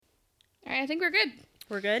I think we're good.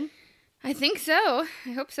 We're good? I think so. I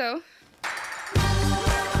hope so.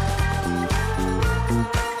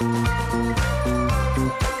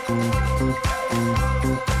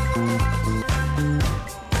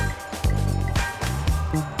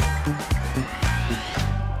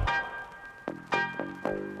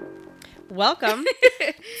 Welcome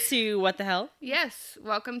to What the Hell? Yes.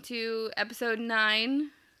 Welcome to episode 9.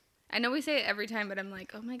 I know we say it every time, but I'm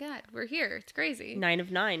like, oh my God, we're here. It's crazy. 9 of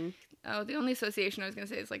 9. Oh, the only association I was going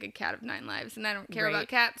to say is like a cat of 9 lives, and I don't care Right. about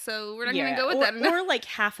cats, so we're not going to go with that. Or like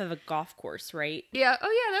half of a golf course, right? Yeah. Oh,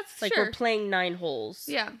 yeah, that's like sure. we're playing 9 holes.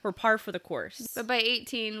 Yeah. We're par for the course. But by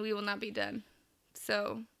 18, we will not be done.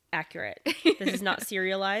 So. Accurate. This is not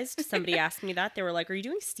serialized. Somebody asked me that. They were like, are you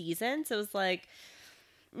doing seasons? I was like,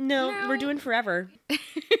 no. We're doing forever.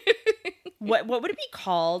 What would it be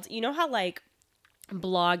called? You know how like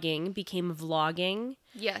blogging became vlogging?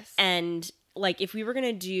 Yes. And like if we were going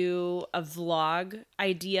to do a vlog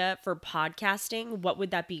idea for podcasting, what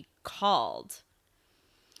would that be called?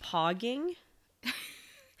 Pogging?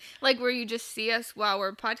 Like where you just see us while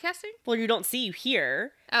we're podcasting? Well, you don't see you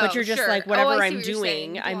here, Oh, but you're just sure. like whatever I see I'm what you're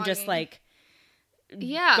doing, saying, I'm just blogging. like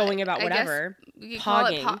Yeah, going about I whatever. guess you call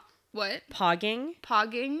it Pogging. what? Pogging?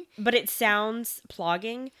 Pogging? But it sounds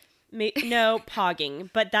plogging. No, pogging.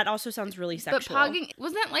 But that also sounds really sexual. But pogging,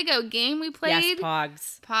 wasn't that like a game we played? Yes,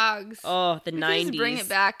 pogs. Pogs. Oh, the 90s. Just bring it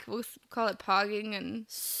back. We'll call it pogging and...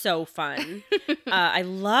 So fun. I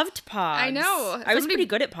loved pogs. I know. I was pretty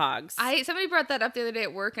good at pogs. Somebody brought that up the other day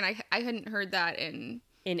at work, and I hadn't heard that in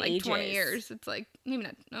like ages. 20 years. It's like,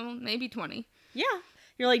 maybe 20. Yeah.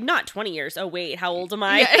 You're like, not 20 years. Oh, wait, how old am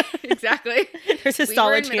I? Yeah, exactly. There's a We were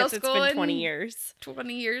solid in middle chance it's school been 20 and- years.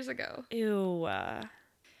 20 years ago. Ew.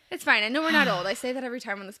 It's fine. I know we're not old. I say that every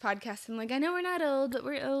time on this podcast. I'm like, I know we're not old, but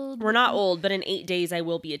we're old. We're not old, but in 8 days I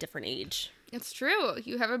will be a different age. It's true.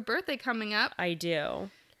 You have a birthday coming up. I do.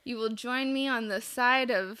 You will join me on the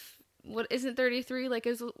side of, what, isn't 33 like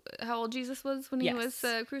is how old Jesus was when he was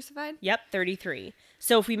crucified? Yep, 33.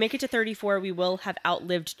 So if we make it to 34, we will have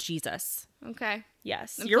outlived Jesus. Okay.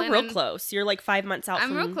 Yes. I'm You're real planning- close. You're like 5 months out I'm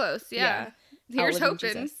from... real close, yeah. Here's outliving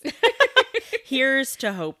hoping. Jesus. Here's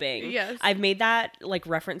to hoping. Yes. I've made that like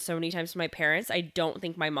reference so many times to my parents. I don't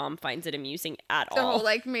think my mom finds it amusing at The all. whole,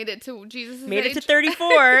 like, made it to Jesus' Made age. it to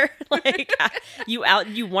 34. Like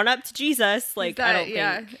you went up to Jesus. Like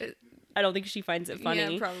I don't think she finds it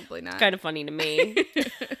funny. Yeah, probably not. It's kind of funny to me.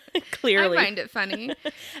 Clearly. I find it funny.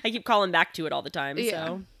 I keep calling back to it all the time. Yeah.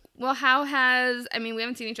 So Well, we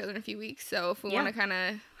haven't seen each other in a few weeks, so if we want to kind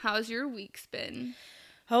of, how's your week's been?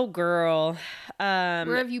 oh girl.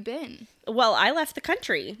 Where have you been? Well, I left the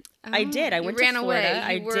country. I did. I went to Florida.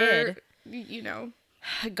 I did. You know.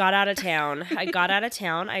 I got out of town.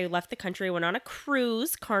 I left the country, went on a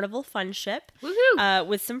cruise, Carnival Fun Ship,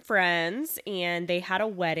 with some friends, and they had a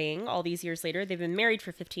wedding all these years later. They've been married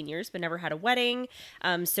for 15 years, but never had a wedding.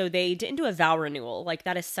 So they didn't do a vow renewal. Like,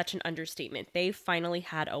 that is such an understatement. They finally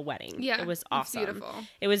had a wedding. Yeah. It was awesome. Beautiful.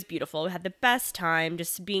 It was beautiful. We had the best time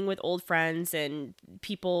just being with old friends and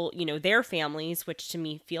people, their families, which to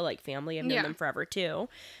me feel like family. I've known them forever too.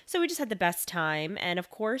 So we just had the best time. And of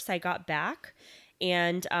course, I got back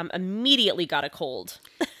and immediately got a cold.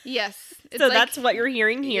 Yes. So that's what you're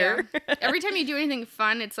hearing here. Yeah. Every time you do anything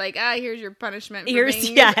fun, it's like, here's your punishment. You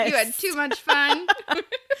had too much fun.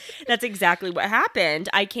 That's exactly what happened.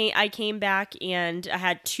 I came back and I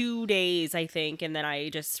had 2 days, I think, and then I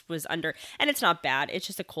just was under. And it's not bad. It's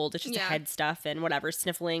just a cold. It's just a head stuff and whatever,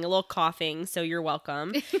 sniffling, a little coughing. So you're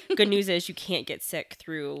welcome. Good news is you can't get sick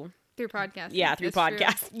through podcasting. Yeah, through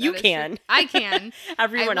podcast. You can. I can.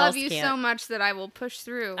 Everyone else can't. I love you so much that I will push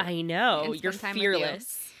through. I know. You're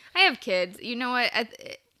fearless. I have kids. You know what?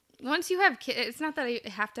 Once you have kids, it's not that I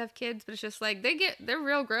have to have kids, but it's just like they're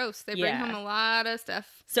real gross. They bring home a lot of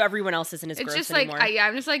stuff. So everyone else isn't as gross just anymore. Like,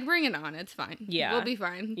 I'm just like, bring it on. It's fine. Yeah. We'll be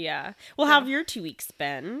fine. Yeah. Well, how have your 2 weeks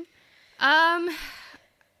been? We've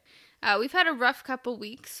had a rough couple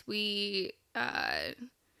weeks. There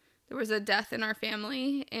was a death in our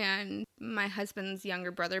family, and my husband's younger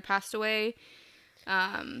brother passed away.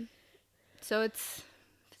 So it's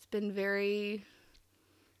been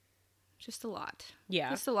just a lot.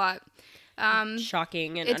 Yeah. Just a lot.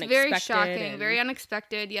 Shocking and it's unexpected. It's very shocking, very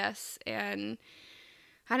unexpected, yes. And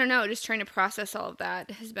I don't know, just trying to process all of that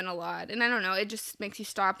has been a lot. And I don't know, it just makes you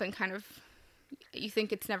stop and kind of, you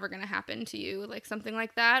think it's never going to happen to you, like something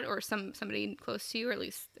like that, or somebody close to you, or at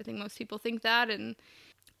least I think most people think that. And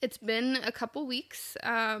it's been a couple weeks.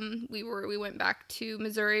 We went back to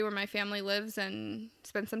Missouri where my family lives and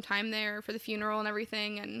spent some time there for the funeral and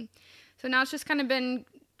everything. And so now it's just kind of been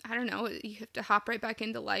I don't know, you have to hop right back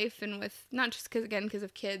into life, and with not just because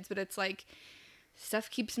of kids, but it's like stuff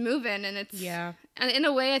keeps moving, and it's and in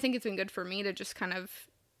a way I think it's been good for me to just kind of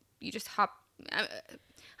you just hop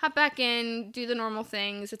back in, do the normal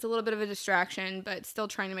things. It's a little bit of a distraction, but still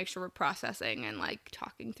trying to make sure we're processing and like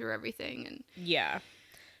talking through everything. And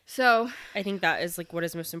so I think that is like what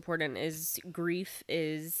is most important is grief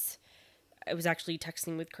is. I was actually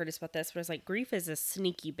texting with Curtis about this, but I was like, grief is a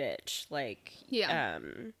sneaky bitch. Like,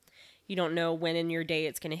 you don't know when in your day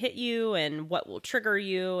it's going to hit you and what will trigger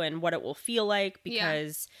you and what it will feel like.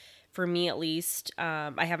 Because for me, at least,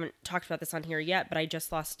 I haven't talked about this on here yet, but I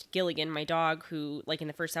just lost Gilligan, my dog, who, like, in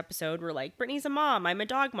the first episode, were like, Brittany's a mom. I'm a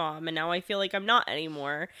dog mom. And now I feel like I'm not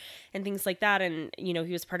anymore and things like that. And, you know,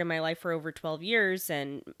 he was part of my life for over 12 years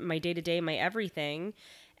and my day-to-day, my everything.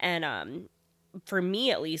 And, for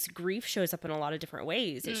me, at least, grief shows up in a lot of different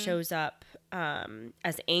ways. It shows up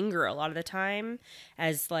as anger a lot of the time,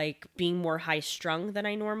 as like being more high strung than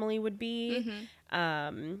I normally would be.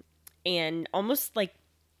 And almost like,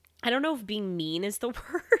 I don't know if being mean is the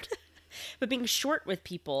word, but being short with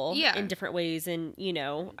people in different ways. And, you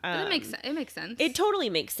know, it makes sense. It totally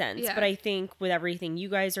makes sense. But I think with everything you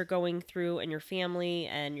guys are going through and your family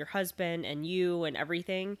and your husband and you and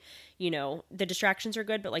everything, you know, the distractions are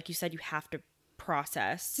good. But like you said, you have to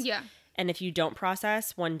process. And if you don't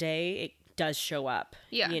process, one day it does show up.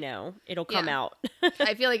 You know, it'll come out.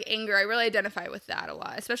 I feel like anger, I really identify with that a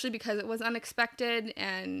lot, especially because it was unexpected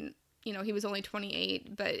and, you know, he was only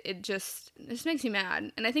 28, but it just makes me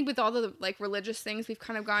mad. And I think with all the like religious things we've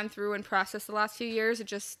kind of gone through and processed the last few years,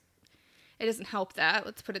 it doesn't help that.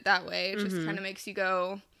 Let's put it that way. It just kind of makes you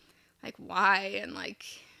go like, why? And like,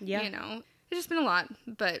 you know, it's just been a lot,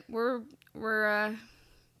 but we're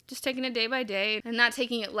just taking it day by day and not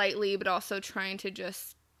taking it lightly, but also trying to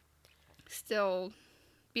just still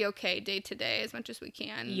be okay day to day as much as we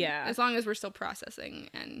can. As long as we're still processing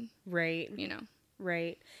and, you know.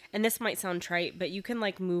 Right. And this might sound trite, but you can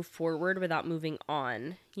like move forward without moving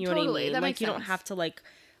on. You know what I mean? That like makes you sense. Don't have to like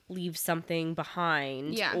leave something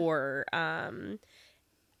behind or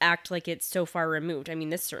act like it's so far removed. I mean,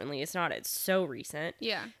 this certainly is not. It's so recent.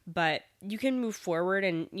 But you can move forward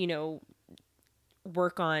and, you know,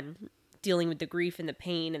 work on dealing with the grief and the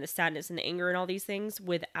pain and the sadness and the anger and all these things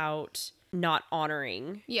without not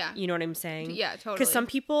honoring. You know what I'm saying? Totally. Because some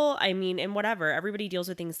people, I mean, and whatever, everybody deals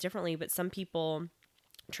with things differently, but some people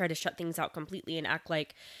try to shut things out completely and act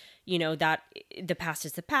like, you know, that the past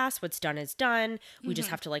is the past, what's done is done. We just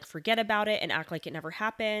have to like forget about it and act like it never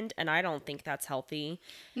happened. And I don't think that's healthy.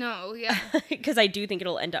 No, Because I do think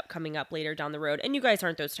it'll end up coming up later down the road. And you guys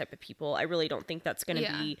aren't those type of people. I really don't think that's going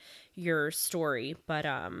to be your story. But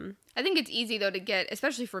I think it's easy though to get,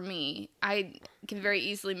 especially for me, I can very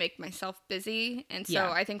easily make myself busy. And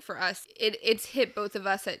so I think for us, it's hit both of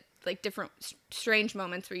us at like different strange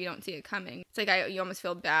moments where you don't see it coming. It's like you almost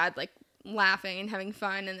feel bad, like laughing and having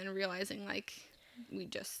fun and then realizing like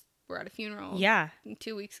we're at a funeral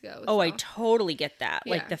 2 weeks ago. Oh, I totally get that.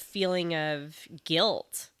 Like the feeling of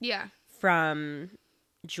guilt from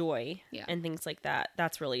joy and things like that.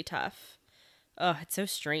 That's really tough. Oh, it's so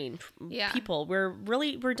strange. People,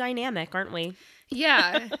 we're dynamic, aren't we?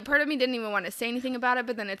 Part of me didn't even want to say anything about it,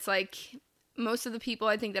 but then it's like most of the people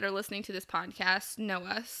I think that are listening to this podcast know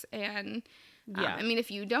us, and I mean,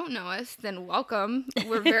 if you don't know us, then welcome.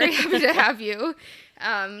 We're very happy to have you.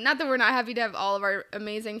 Not that we're not happy to have all of our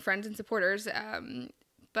amazing friends and supporters,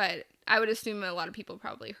 but I would assume a lot of people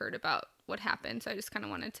probably heard about what happened. So I just kind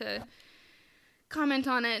of wanted to comment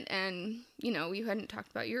on it. And, you know, you hadn't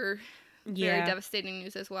talked about your very devastating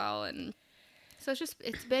news as well. And so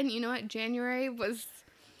it's been, you know what, January was...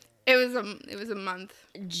 It was a month.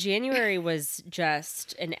 January was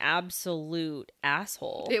just an absolute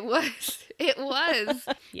asshole. It was.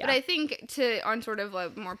 But I think on sort of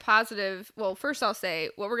a more positive, well, first I'll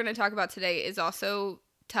say what we're going to talk about today is also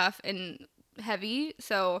tough and heavy.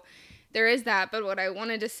 So there is that. But what I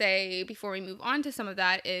wanted to say before we move on to some of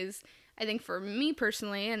that is I think for me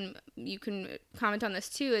personally, and you can comment on this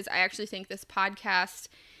too, is I actually think this podcast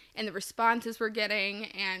and the responses we're getting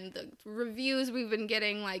and the reviews we've been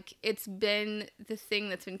getting, like, it's been the thing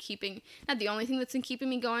that's been not the only thing that's been keeping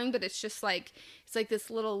me going, but it's just like, it's like this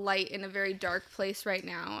little light in a very dark place right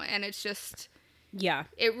now. And it's just,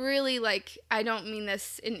 it really, like, I don't mean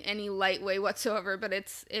this in any light way whatsoever, but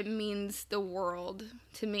it means the world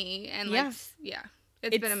to me. And like,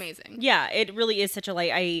 it's been amazing. Yeah, it really is such a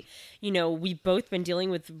light. We've both been dealing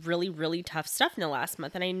with really, really tough stuff in the last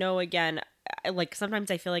month. And I know, again, like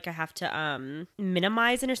sometimes I feel like I have to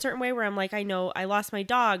minimize in a certain way where I'm like, I know I lost my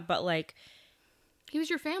dog, but like he was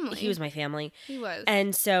your family. He was my family. He was.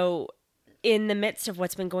 And so in the midst of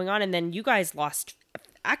what's been going on, and then you guys lost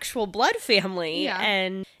actual blood family. Yeah.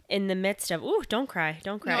 And in the midst of, don't cry.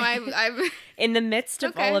 No, I've in the midst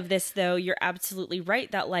of Okay. all of this, though, you're absolutely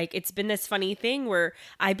right that, like, it's been this funny thing where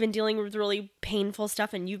I've been dealing with really painful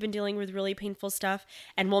stuff and you've been dealing with really painful stuff,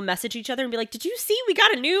 and we'll message each other and be like, did you see we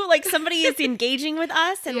got a new, like, somebody is engaging with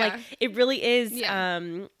us? And like, it really is,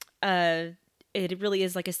 it really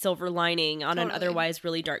is like a silver lining on an otherwise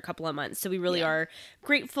really dark couple of months. So we really are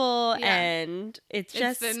grateful, and it's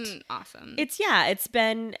been awesome. It's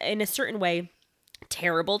been, in a certain way,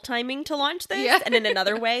 terrible timing to launch this, and in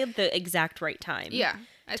another way, the exact right time. Yeah,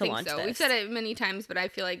 I think so. This. We've said it many times, but I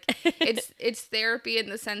feel like it's therapy in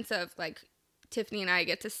the sense of, like, Tiffany and I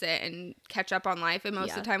get to sit and catch up on life, and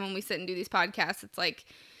most of the time when we sit and do these podcasts, it's like,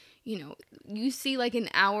 you know, you see like an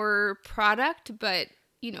hour product, but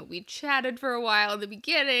you know, we chatted for a while in the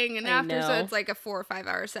beginning and after, so it's like a 4 or 5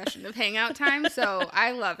 hour session of hangout time. So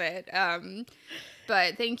I love it.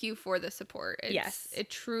 But thank you for the support. It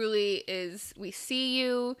truly is. We see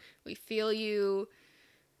you, we feel you.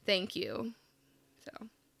 Thank you. So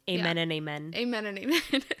amen and amen. Amen and amen.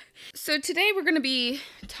 So today we're going to be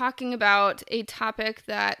talking about a topic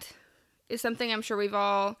that is something I'm sure we've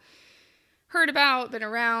all heard about, been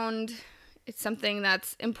around. It's something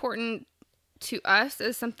that's important to us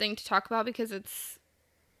as something to talk about because it's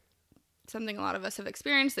something a lot of us have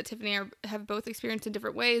experienced, that Tiffany and I have both experienced in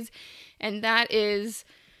different ways, and that is,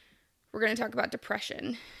 we're going to talk about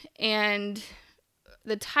depression. And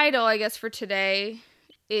the title, I guess, for today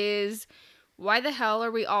is, why the hell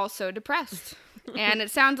are we all so depressed? And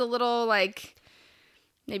it sounds a little like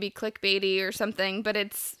maybe clickbaity or something, but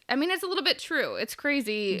it's a little bit true. It's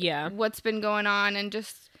crazy what's been going on and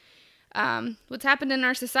just what's happened in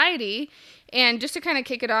our society. And just to kind of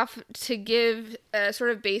kick it off, to give a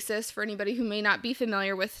sort of basis for anybody who may not be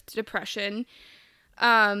familiar with depression,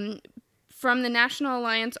 from the National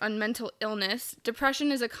Alliance on Mental Illness,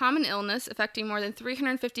 depression is a common illness affecting more than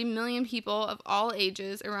 350 million people of all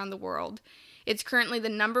ages around the world. It's currently the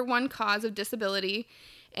number one cause of disability,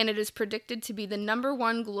 and it is predicted to be the number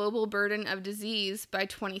one global burden of disease by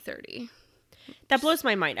 2030. That blows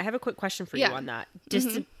my mind. I have a quick question for you on that.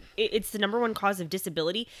 It's the number one cause of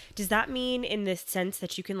disability. Does that mean in the sense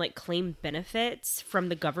that you can like claim benefits from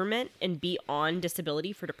the government and be on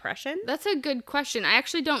disability for depression? That's a good question. I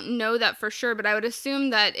actually don't know that for sure, but I would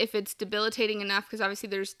assume that if it's debilitating enough, because obviously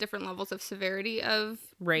there's different levels of severity of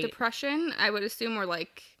depression, I would assume we're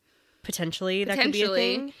like... Potentially that could be a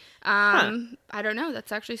thing? I don't know.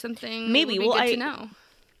 That's actually something maybe would be good to know.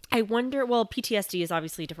 I wonder, well, PTSD is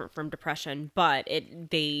obviously different from depression, but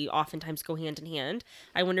they oftentimes go hand in hand.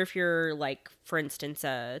 I wonder if you're like, for instance,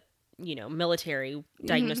 military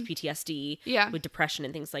diagnosed PTSD with depression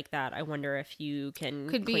and things like that. I wonder if you can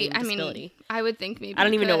claim disability. I would think maybe. I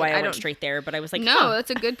don't even know why I went straight there, but I was like, no,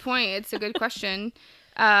 that's a good point. It's a good question.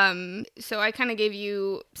 So I kind of gave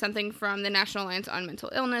you something from the National Alliance on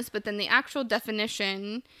Mental Illness, but then the actual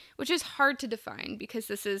definition, which is hard to define because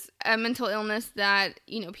this is a mental illness that,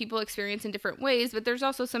 you know, people experience in different ways, but there's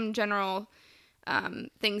also some general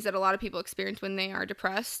things that a lot of people experience when they are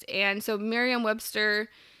depressed. And so Merriam-Webster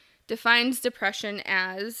defines depression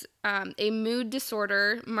as a mood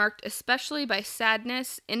disorder marked especially by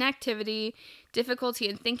sadness, inactivity, difficulty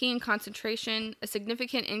in thinking and concentration, a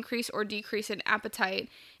significant increase or decrease in appetite,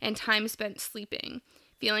 and time spent sleeping,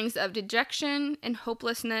 feelings of dejection and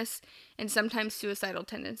hopelessness, and sometimes suicidal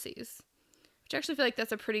tendencies. Which I actually feel like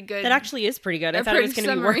that's a pretty good... That actually is pretty good. I thought it was going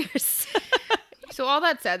to be worse. So all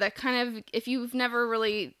that said, that kind of, if you've never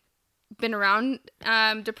really been around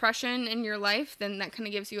depression in your life, then that kind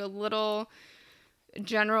of gives you a little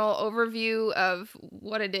general overview of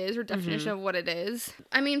what it is, or definition of what it is.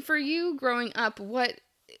 I mean, for you growing up, were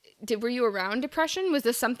you around depression? Was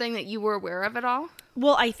this something that you were aware of at all?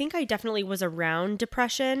 Well, I think I definitely was around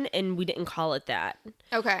depression, and we didn't call it that.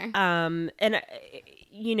 Okay. And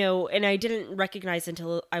I didn't recognize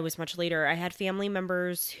until I was much later. I had family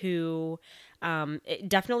members who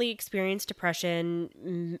definitely experienced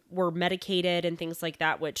depression, were medicated and things like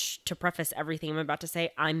that, which, to preface everything I'm about to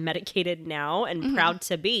say, I'm medicated now and proud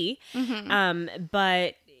to be.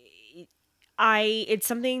 But it's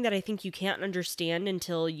something that I think you can't understand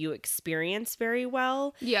until you experience very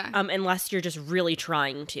well. Yeah. Unless you're just really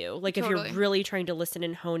trying to. Like, if you're really trying to listen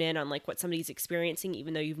and hone in on like what somebody's experiencing,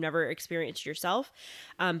 even though you've never experienced yourself.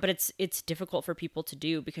 But it's difficult for people to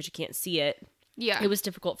do because you can't see it. Yeah. It was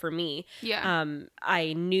difficult for me. Yeah.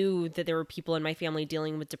 I knew that there were people in my family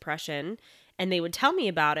dealing with depression, and they would tell me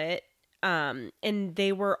about it. And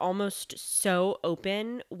they were almost so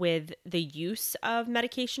open with the use of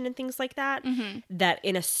medication and things like that, that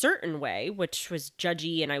in a certain way, which was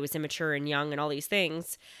judgy and I was immature and young and all these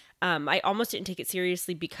things, I almost didn't take it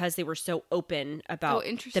seriously because they were so open about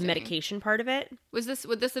the medication part of it. Would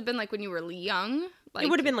this have been like when you were young? Like, it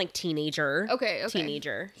would have been like teenager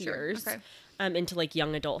sure. years, into like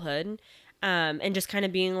young adulthood, and just kind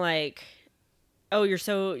of being like, oh, you're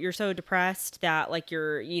so depressed that like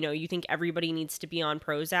you think everybody needs to be on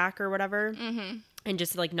Prozac or whatever, and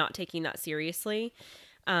just like not taking that seriously.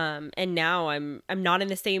 And now I'm not in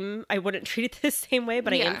the same, I wouldn't treat it the same way,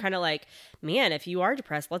 but I am kind of like, man, if you are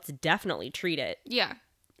depressed, let's definitely treat it. Yeah.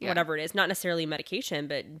 Whatever it is, not necessarily medication,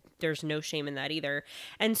 but there's no shame in that either.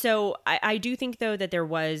 And so I do think though that there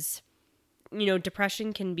was,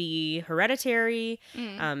 depression can be hereditary,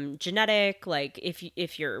 genetic, like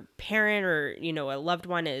if your parent or, a loved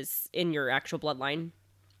one is in your actual bloodline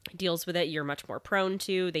deals with it, you're much more prone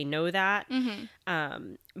to, they know that.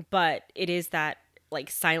 But it is that like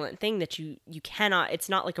silent thing that you cannot, it's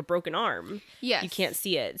not like a broken arm. Yes. You can't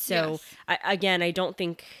see it. So I don't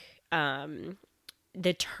think,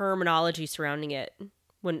 the terminology surrounding it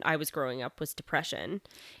when I was growing up was depression.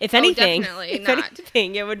 If anything,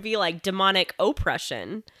 it would be like demonic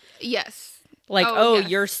oppression. Yes. Like,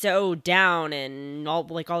 you're so down and all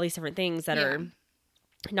these different things that are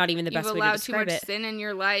not even the best way to describe it. You've allowed too much sin in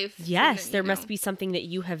your life. Yes, there must be something that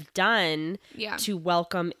you have done to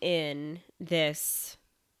welcome in this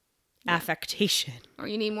affectation. Or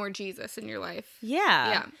you need more Jesus in your life.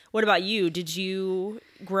 Yeah. What about you? Did you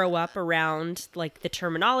grow up around like the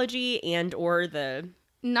terminology and or the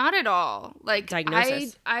not at all. Like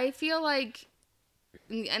diagnosis? I feel like,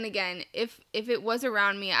 and again, if it was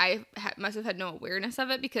around me, I must have had no awareness of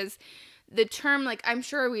it, because the term, like, I'm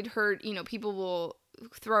sure we'd heard, people will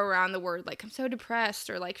throw around the word like, I'm so depressed,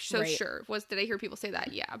 or like, so sure. Did I hear people say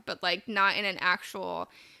that? Yeah. But like not in an actual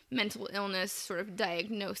mental illness sort of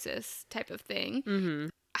diagnosis type of thing.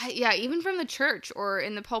 Even from the church or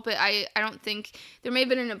in the pulpit, I don't think there may have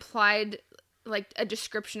been an implied, like a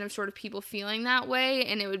description of sort of people feeling that way,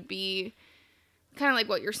 and it would be kind of like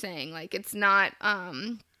what you're saying. Like, it's not,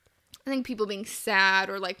 I think people being sad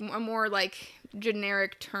or like a more like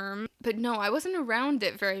generic term, but no, I wasn't around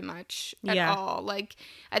it very much at all. Like,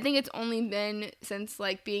 I think it's only been since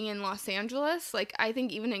like being in Los Angeles. Like, I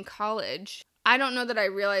think even in college, I don't know that I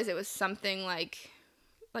realized it was something like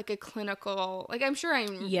a clinical, like, I'm sure I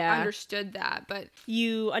understood that, but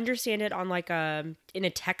you understand it on like in a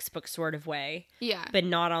textbook sort of way, but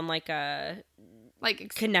not on like a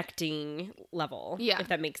connecting level, if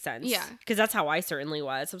that makes sense. Because that's how I certainly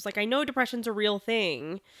was. I was like, I know depression's a real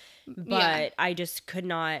thing, but I just could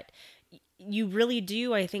not. You really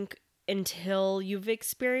do, I think, until you've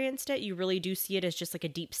experienced it, you really do see it as just like a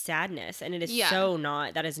deep sadness, and it is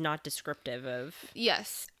that is not descriptive of.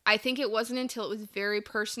 Yes, I think it wasn't until it was very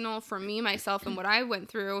personal for me, myself, and what I went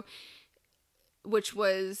through, which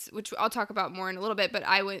I'll talk about more in a little bit, but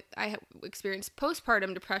I experienced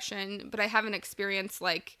postpartum depression, but I haven't experienced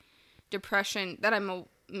like depression that I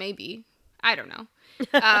don't know.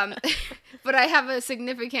 But I have a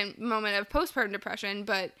significant moment of postpartum depression,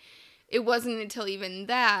 but it wasn't until even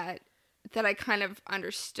that I kind of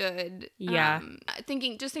understood,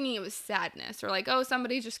 thinking it was sadness, or like, oh,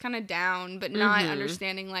 somebody's just kind of down, but not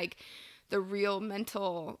understanding like the real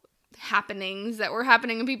mental happenings that were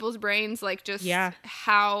happening in people's brains, like just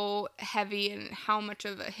how heavy and how much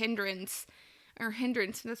of a hindrance,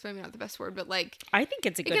 that's maybe not the best word, but like, I think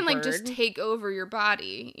it's a good word. It can like just take over your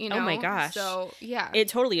body, Oh my gosh. So it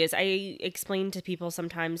totally is. I explain to people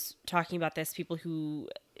sometimes, talking about this, people who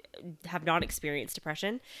have not experienced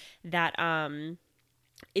depression, that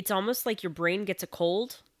it's almost like your brain gets a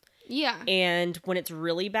cold. Yeah. And when it's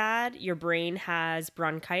really bad, your brain has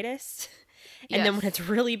bronchitis. And then when it's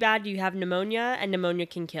really bad, you have pneumonia, and pneumonia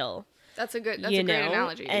can kill. That's a great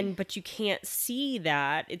analogy. But you can't see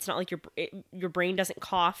that. It's not like your brain doesn't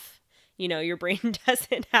cough. Your brain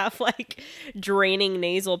doesn't have like draining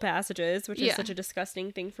nasal passages, which is such a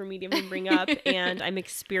disgusting thing for me to even bring up, and I'm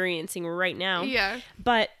experiencing right now. Yeah.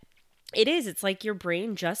 But it's like your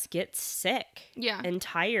brain just gets sick. Yeah. And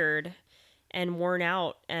tired and worn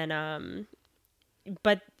out, and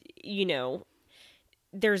but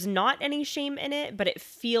there's not any shame in it, but it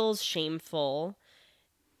feels shameful,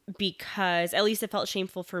 because at least it felt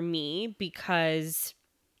shameful for me, because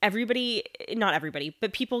not everybody,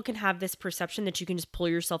 but people can have this perception that you can just pull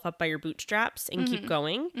yourself up by your bootstraps and keep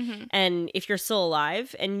going. And if you're still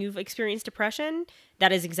alive and you've experienced depression,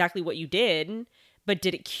 that is exactly what you did. But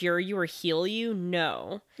did it cure you or heal you?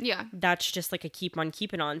 No. Yeah. That's just like a keep on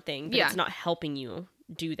keeping on thing, but it's not helping you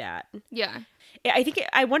do that. Yeah.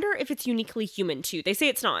 I wonder if it's uniquely human too. They say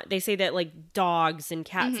it's not. They say that like dogs and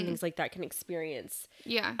cats and things like that can experience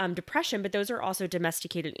depression, but those are also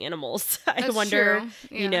domesticated animals. I wonder,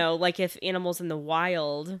 you know, like if animals in the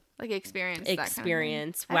wild like experience that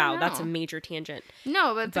kind of wow, that's a major tangent.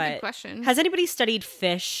 No, but it's a good question. Has anybody studied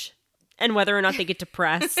fish and whether or not they get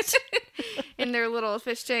depressed? In their little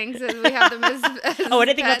fish tanks, as we have them as oh, I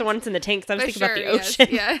didn't think about the ones in the tanks. I was thinking about the ocean.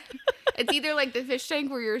 Yes, yeah. It's either like the fish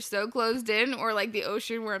tank where you're so closed in, or like the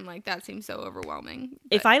ocean where I'm like, that seems so overwhelming.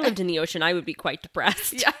 But, if I lived in the ocean, I would be quite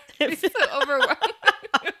depressed. Yeah, it's so overwhelming.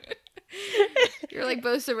 You're like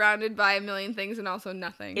both surrounded by a million things and also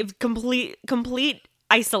nothing. It's complete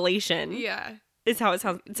isolation. Yeah, is how it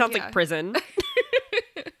sounds. It sounds like prison.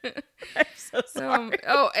 I'm so sorry.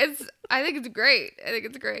 I think it's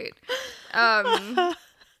great.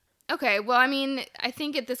 Okay, well, I mean, I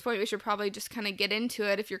think at this point we should probably just kind of get into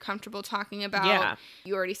it if you're comfortable talking about. Yeah.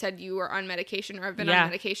 You already said you were on medication or have been on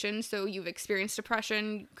medication, so you've experienced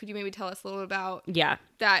depression. Could you maybe tell us a little about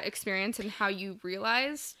that experience and how you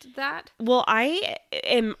realized that? Well, I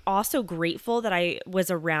am also grateful that I was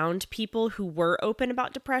around people who were open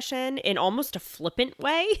about depression in almost a flippant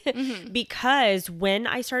way because when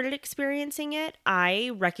I started experiencing it,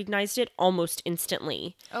 I recognized it almost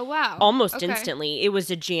instantly. Oh, wow. Almost instantly. It was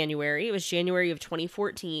January. It was January of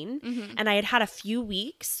 2014. And I had a few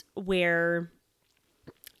weeks where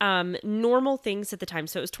normal things at the time.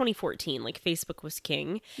 So it was 2014, like Facebook was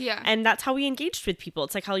king. Yeah. And that's how we engaged with people.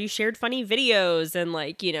 It's like how you shared funny videos and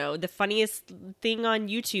like, you know, the funniest thing on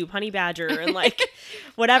YouTube, Honey Badger and like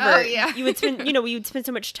whatever. Oh, yeah. You would spend, you know, we would spend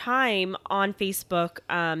so much time on Facebook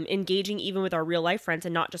engaging even with our real life friends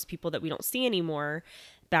and not just people that we don't see anymore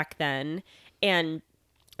back then. And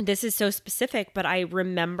this is so specific, but I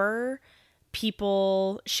remember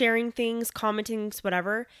people sharing things, commenting things,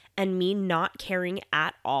 whatever, and me not caring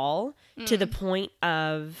at all to the point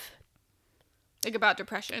of... Like about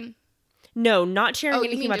depression? No, not sharing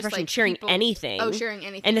anything about depression, like sharing anything. Oh, sharing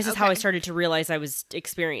anything. And this is how I started to realize I was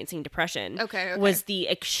experiencing depression. Okay. Was the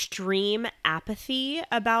extreme apathy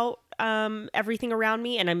about everything around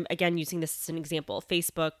me. And I'm, again, using this as an example.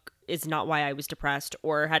 Facebook is not why I was depressed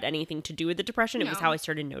or had anything to do with the depression. It was how I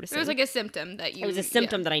started noticing. It was like a symptom that you... It was a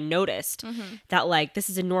symptom that I noticed that like, this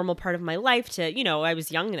is a normal part of my life to, you know, I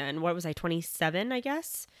was young then. What was I, 27, I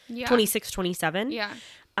guess? Yeah. 26, 27. Yeah.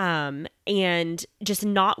 And just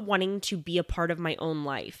not wanting to be a part of my own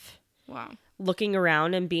life. Wow. Looking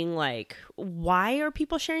around and being like, why are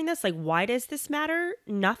people sharing this? Like, why does this matter?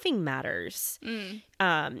 Nothing matters.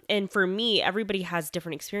 And for me, everybody has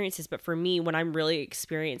different experiences. But for me, when I'm really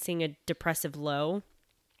experiencing a depressive low,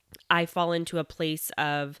 I fall into a place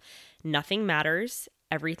of nothing matters.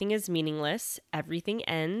 Everything is meaningless. Everything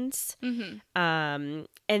ends. And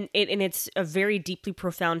it's a very deeply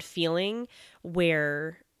profound feeling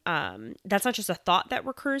where that's not just a thought that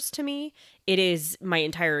recurs to me. It is my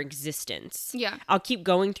entire existence. Yeah. I'll keep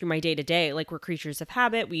going through my day to day. Like, we're creatures of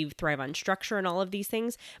habit. We thrive on structure and all of these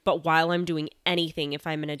things. But while I'm doing anything, if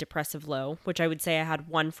I'm in a depressive low, which I would say I had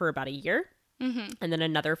one for about a year, and then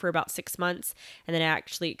another for about 6 months. And then I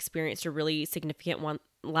actually experienced a really significant one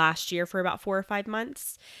last year for about 4 or 5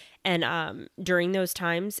 months. And during those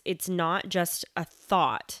times, it's not just a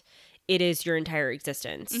thought. It is your entire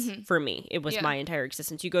existence. For me, it was my entire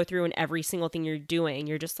existence. You go through and every single thing you're doing,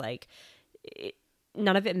 you're just like,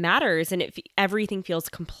 none of it matters. And everything feels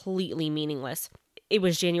completely meaningless. It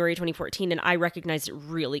was January 2014 and I recognized it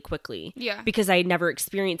really quickly. Yeah. Because I had never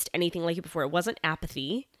experienced anything like it before. It wasn't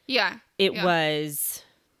apathy. Yeah. It was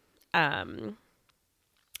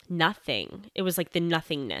nothing. It was like the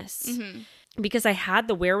nothingness. Because I had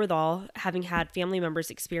the wherewithal, having had family members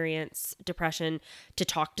experience depression, to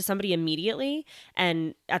talk to somebody immediately.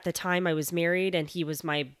 And at the time I was married and he was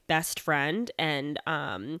my best friend. And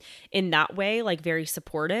in that way, like very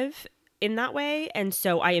supportive in that way. And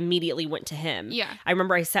so I immediately went to him. Yeah. I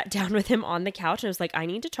remember I sat down with him on the couch and I was like, I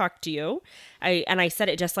need to talk to you. I said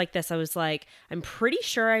it just like this. I was like, I'm pretty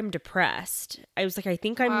sure I'm depressed. I was like, I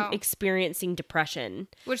think I'm experiencing depression.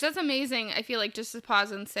 Which, that's amazing. I feel like, just to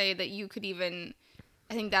pause and say that you could even,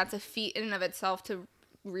 I think that's a feat in and of itself to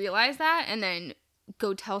realize that and then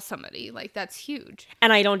go tell somebody. Like, that's huge.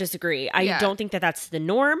 And I don't disagree. I don't think that that's the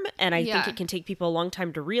norm. And I think it can take people a long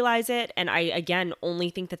time to realize it. And I, again, only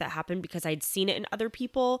think that happened because I'd seen it in other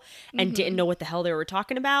people and didn't know what the hell they were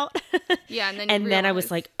talking about. Yeah. And then I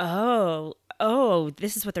was like, oh,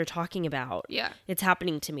 this is what they're talking about. Yeah. It's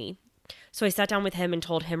happening to me. So I sat down with him and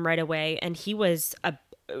told him right away. And he was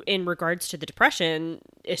in regards to the depression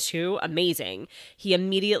issue, amazing. He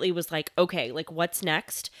immediately was like, okay, like, what's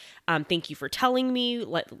next? Thank you for telling me.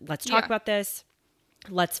 Let's talk about this.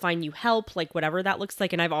 let's find you help, like whatever that looks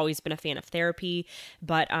like. And I've always been a fan of therapy,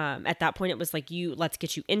 but at that point it was like, let's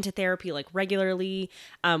get you into therapy like regularly,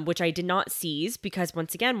 which I did not seize, because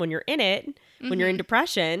once again, when you're in it, when you're in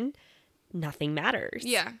depression, nothing matters.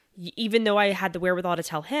 Yeah. Even though I had the wherewithal to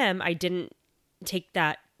tell him, I didn't take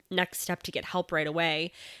that next step to get help right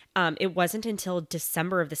away. It wasn't until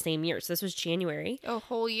December of the same year. So this was January. A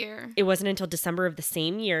whole year. It wasn't until December of the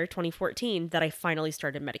same year, 2014, that I finally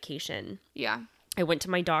started medication. Yeah. I went to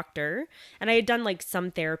my doctor, and I had done like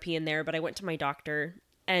some therapy in there, but I went to my doctor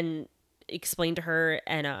and explained to her,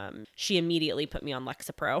 and she immediately put me on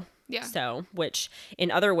Lexapro. Yeah. So, which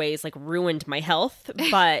in other ways like ruined my health,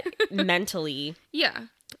 but mentally, yeah,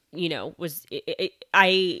 you know,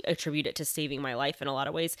 I attribute it to saving my life in a lot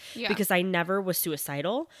of ways, because I never was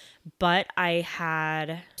suicidal, but I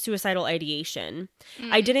had suicidal ideation.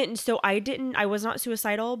 I was not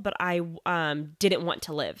suicidal, but I didn't want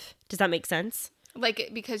to live. Does that make sense? Like,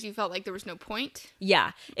 because you felt like there was no point?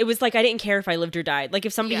 Yeah. It was like, I didn't care if I lived or died. Like,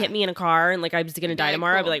 if somebody hit me in a car and like I was going to die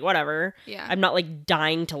tomorrow, I'd be like, whatever. Yeah. I'm not like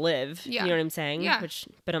dying to live. Yeah. You know what I'm saying? Yeah.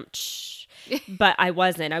 But I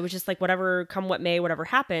wasn't. I was just like, whatever, come what may, whatever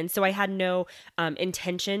happened. So I had no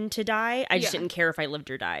intention to die. I just didn't care if I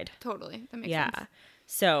lived or died. Totally. That makes sense.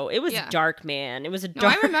 So it was dark, man. It was a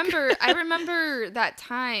dark. I remember that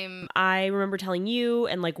time. I remember telling you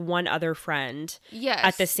and like one other friend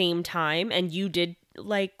at the same time, and you did,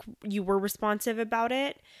 like, you were responsive about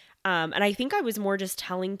it. And I think I was more just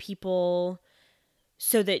telling people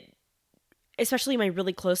so that, especially my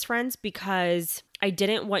really close friends, because I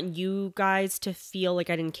didn't want you guys to feel like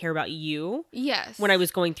I didn't care about you. Yes. When I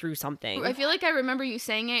was going through something. I feel like I remember you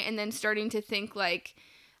saying it and then starting to think like,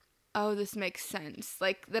 oh, this makes sense.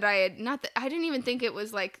 Like, that I didn't even think it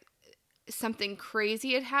was like something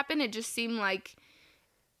crazy had happened. It just seemed like,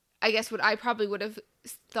 I guess what I probably would have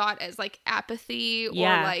thought as like apathy or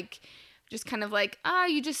like just kind of like,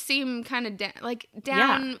 you just seem kind of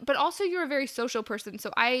down. But also you're a very social person.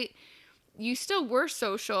 So you still were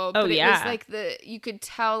social, but it was like you could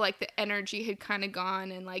tell like the energy had kind of gone,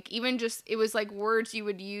 and like even just, it was like words you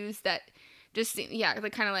would use that just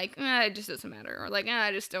like kind of like, it just doesn't matter, or like,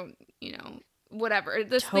 I just don't, whatever.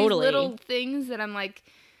 These little things that I'm like,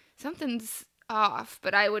 something's off,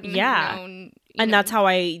 but I wouldn't have known. And that's how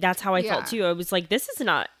I felt too. I was like, this is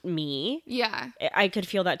not me. Yeah. I could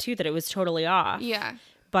feel that too, that it was totally off. Yeah.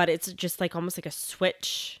 But it's just like almost like a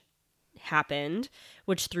switch happened,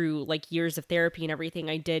 which through like years of therapy and everything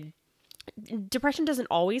I did. Depression doesn't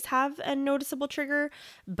always have a noticeable trigger,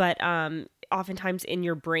 but oftentimes in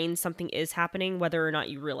your brain something is happening whether or not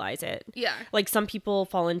you realize it. Yeah. Like some people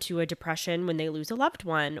fall into a depression when they lose a loved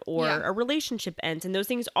one or a relationship ends, and those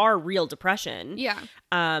things are real depression. Yeah.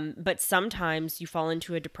 But sometimes you fall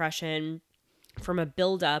into a depression from a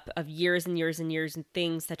buildup of years and years and years and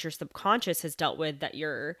things that your subconscious has dealt with that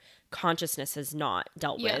your consciousness has not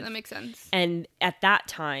dealt with. Yeah, that makes sense. And at that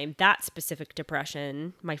time, that specific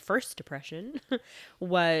depression, my first depression,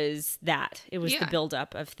 was that. It was the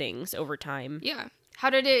buildup of things over time. Yeah. How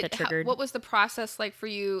did it, what was the process like for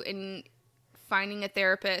you in finding a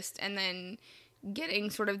therapist and then getting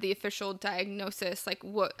sort of the official diagnosis? Like,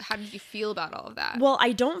 how did you feel about all of that? Well,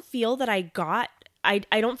 I don't feel that I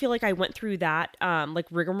don't feel like I went through that like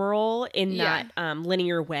rigmarole in that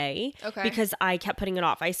linear way, because I kept putting it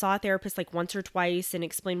off. I saw a therapist like once or twice and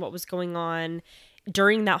explained what was going on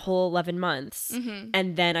during that whole 11 months. Mm-hmm.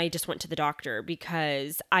 And then I just went to the doctor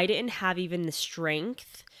because I didn't have even the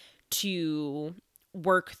strength to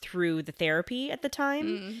work through the therapy at the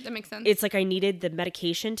time. That makes sense. It's like I needed the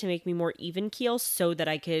medication to make me more even keel so that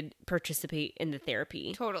I could participate in the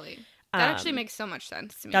therapy. Totally. That actually makes so much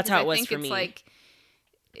sense to me. That's how it was for me. Like,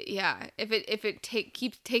 yeah, if it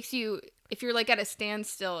takes you, if you're like at a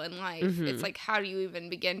standstill in life, it's like, how do you even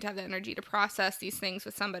begin to have the energy to process these things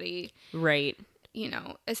with somebody? Right.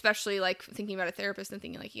 Especially like thinking about a therapist and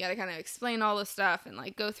thinking like, you got to kind of explain all this stuff and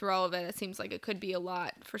like go through all of it. It seems like it could be a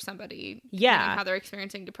lot for somebody. Yeah. How they're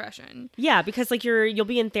experiencing depression. Yeah. Because like you'll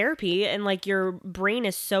be in therapy and like your brain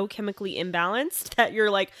is so chemically imbalanced that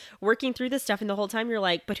you're like working through this stuff. And the whole time you're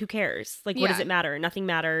like, but who cares? Like, what does it matter? Nothing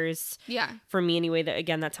matters. Yeah. For me anyway,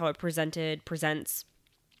 that's how it presents.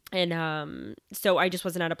 And so I just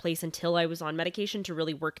wasn't at a place until I was on medication to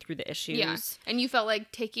really work through the issues. Yeah. And you felt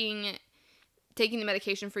like taking the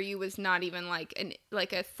medication for you was not even like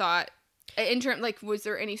a thought in term, like, was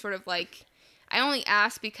there any sort of like, I only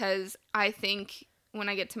ask because I think when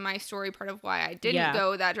I get to my story, part of why I didn't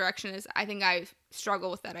go that direction is I think I struggle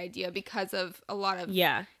with that idea because of a lot of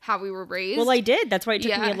how we were raised. Well, I did. That's why it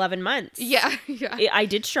took me 11 months. Yeah. I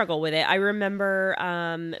did struggle with it. I remember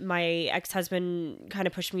my ex-husband kind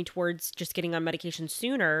of pushed me towards just getting on medication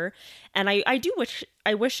sooner. And I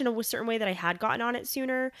wish in a certain way that I had gotten on it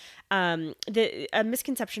sooner. A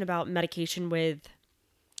misconception about medication with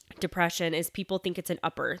depression is people think it's an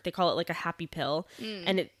upper. They call it like a happy pill.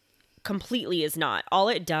 And it completely is not. All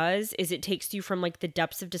it does is it takes you from like the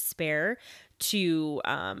depths of despair to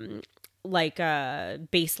like a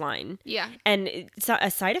baseline. Yeah. And it's a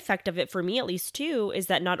side effect of it, for me at least too, is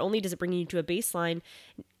that not only does it bring you to a baseline,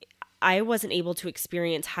 I wasn't able to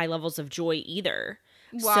experience high levels of joy either.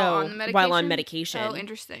 While on medication. Oh,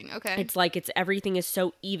 interesting. Okay. It's like everything is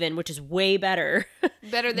so even, which is way better.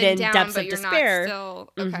 Better than down, depths but of you're despair. Not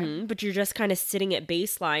still okay. But you're just kind of sitting at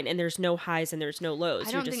baseline, and there's no highs and there's no lows.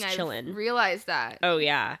 I you're don't just think chilling. I realized that. Oh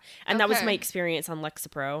yeah, and that was my experience on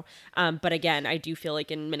Lexapro. But again, I do feel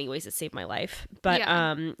like in many ways it saved my life.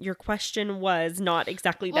 But your question was not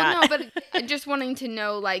exactly that. No, but just wanting to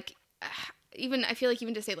know, like, even I feel like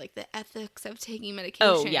even to say like the ethics of taking medication.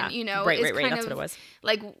 Oh yeah, you know, right. That's what it was.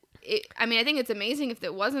 Like, I mean, I think it's amazing if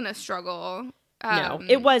it wasn't a struggle. No,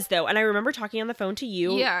 it was though. And I remember talking on the phone to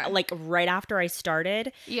you, like right after I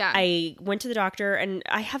started. Yeah. I went to the doctor, and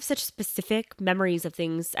I have such specific memories of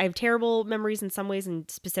things. I have terrible memories in some ways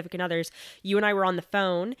and specific in others. You and I were on the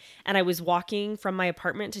phone, and I was walking from my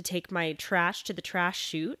apartment to take my trash to the trash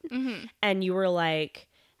chute. Mm-hmm. And you were like,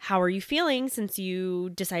 how are you feeling since you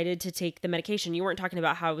decided to take the medication? You weren't talking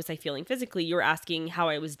about how was I feeling physically. You were asking how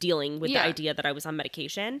I was dealing with the idea that I was on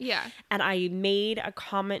medication. Yeah. And I made a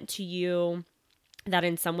comment to you that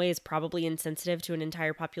in some ways probably insensitive to an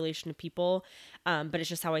entire population of people. But it's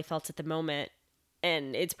just how I felt at the moment.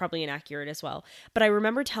 And it's probably inaccurate as well. But I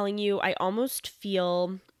remember telling you, I almost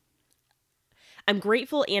feel... I'm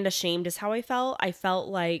grateful and ashamed is how I felt. I felt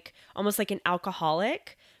like almost like an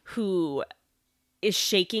alcoholic who is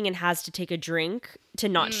shaking and has to take a drink to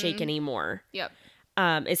not shake anymore. Yep.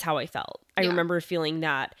 Is how I felt. I remember feeling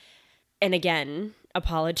that. And again,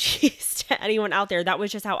 apologies to anyone out there. That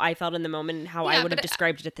was just how I felt in the moment and how I would have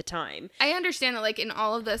described it at the time. I understand that, like, in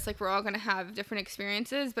all of this, like, we're all going to have different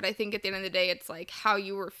experiences, but I think at the end of the day, it's like how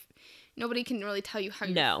you were... Nobody can really tell you how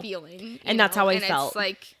you're feeling. And that's how I felt. It's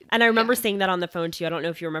like, and I remember saying that on the phone too. I don't know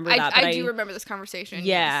if you remember that. But I do remember this conversation.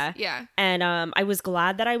 Yeah. Yes. Yeah. And I was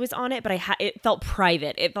glad that I was on it, but it felt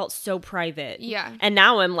private. It felt so private. Yeah. And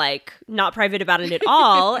now I'm like not private about it at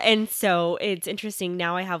all. And so it's interesting.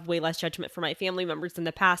 Now I have way less judgment for my family members in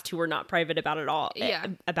the past who were not private about it all. Yeah.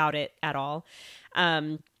 About it at all.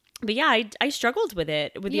 But yeah, I struggled with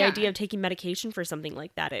it, with the idea of taking medication for something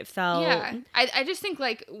like that. It felt... Yeah. I just think,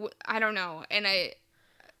 like, I don't know. And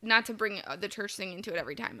not to bring the church thing into it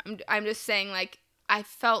every time. I'm just saying, like, I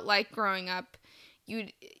felt like growing up, you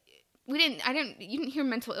didn't hear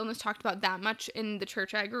mental illness talked about that much in the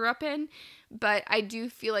church I grew up in. But I do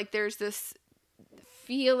feel like there's this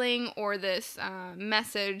feeling or this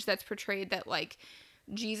message that's portrayed that, like,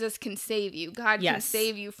 Jesus can save you. God can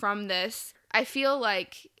save you from this. I feel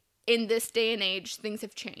like in this day and age, things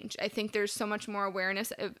have changed. I think there's so much more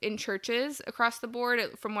awareness in churches across the board,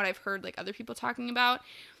 from what I've heard, like, other people talking about,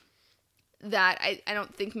 that I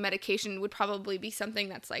don't think medication would probably be something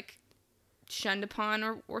that's, like, shunned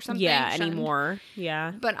upon or something. Yeah, anymore.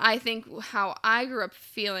 Yeah. But I think how I grew up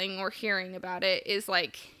feeling or hearing about it is,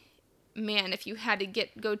 like, man, if you had to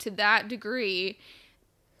go to that degree,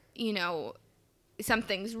 you know,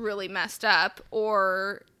 something's really messed up,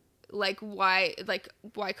 or... like why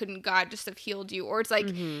couldn't God just have healed you? Or it's like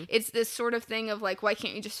it's this sort of thing of like, why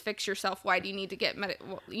can't you just fix yourself? Why do you need to get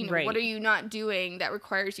what are you not doing that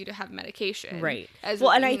requires you to have medication? Right. I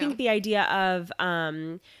think the idea of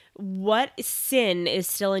what sin is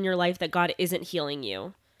still in your life that God isn't healing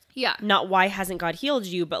you. Yeah. Not why hasn't God healed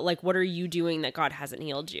you, but like what are you doing that God hasn't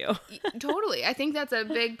healed you? Totally. I think that's a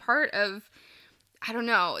big part of, I don't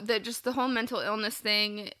know, the whole mental illness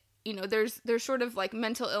thing. You know, there's sort of like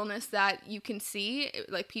mental illness that you can see,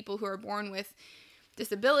 like people who are born with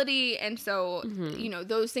disability. And so, you know,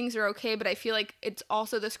 those things are okay. But I feel like it's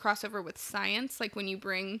also this crossover with science. Like when you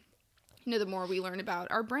bring, you know, the more we learn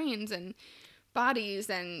about our brains and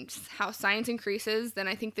bodies and how science increases, then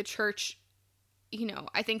I think the church, you know,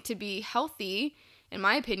 I think to be healthy, in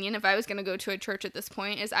my opinion, if I was going to go to a church at this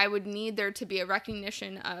point, is I would need there to be a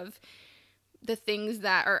recognition of the things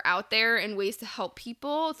that are out there and ways to help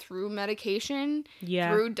people through medication,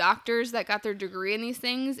 through doctors that got their degree in these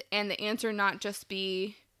things, and the answer not just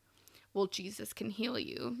be, well, Jesus can heal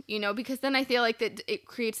you, you know, because then I feel like that it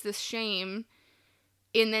creates this shame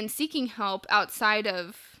and then seeking help outside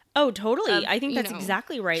of. Oh, totally. I think that's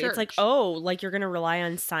exactly right. Church. It's like, oh, like you're going to rely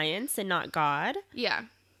on science and not God. Yeah.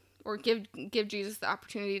 Or give Jesus the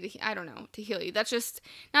opportunity to, I don't know, to heal you. That's just,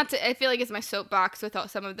 not to, I feel like it's my soapbox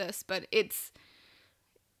without some of this, but it's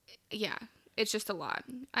just a lot.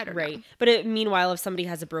 I don't know. Right. But meanwhile, if somebody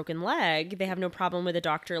has a broken leg, they have no problem with a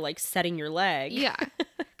doctor, like, setting your leg. Yeah.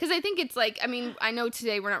 Because I think it's like, I mean, I know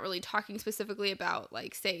today we're not really talking specifically about,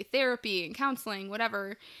 like, say, therapy and counseling,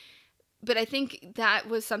 whatever. But I think that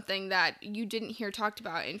was something that you didn't hear talked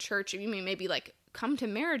about in church. I mean, maybe, like, come to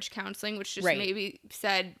marriage counseling, which just maybe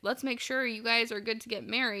said, let's make sure you guys are good to get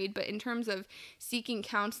married. But in terms of seeking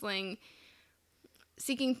counseling,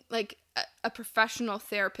 seeking, like, a professional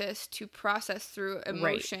therapist to process through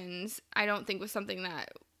emotions, I don't think was something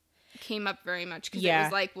that came up very much. Because it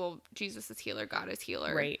was like, well, Jesus is healer, God is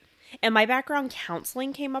healer. Right. And my background,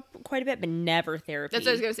 counseling came up quite a bit, but never therapy. That's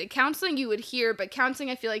what I was going to say. Counseling you would hear, but counseling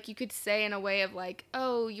I feel like you could say in a way of like,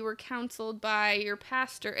 oh, you were counseled by your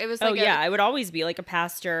pastor. It was like I would always be like a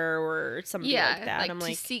pastor or somebody like that. Like I'm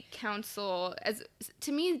to seek counsel.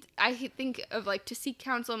 To me, I think of like to seek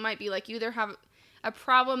counsel might be like you either have a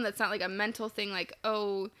problem that's not like a mental thing, like,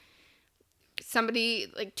 oh, somebody,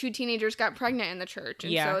 like 2 teenagers got pregnant in the church,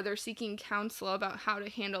 and so they're seeking counsel about how to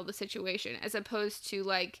handle the situation, as opposed to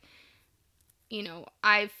like, you know,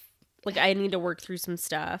 I need to work through some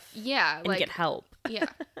stuff. Yeah. And get help. Yeah,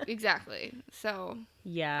 exactly. So,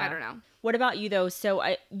 I don't know. What about you though? So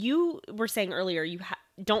you were saying earlier you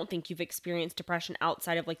don't think you've experienced depression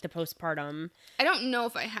outside of like the postpartum. I don't know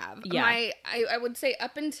if I have. Yeah. I would say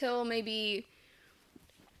up until maybe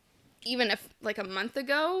even if like a month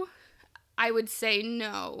ago, I would say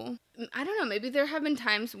no. I don't know. Maybe there have been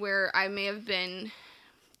times where I may have been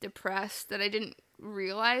depressed that I didn't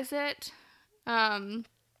realize it. But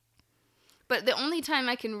the only time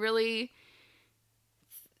I can really,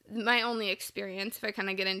 my only experience, if I kind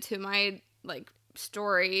of get into my like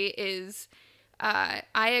story, is I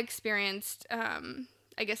experienced,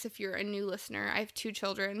 I guess if you're a new listener, I have 2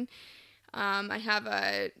 children. I have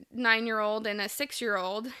a 9-year-old and a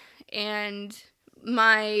 6-year-old, and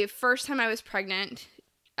my first time I was pregnant,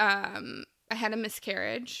 I had a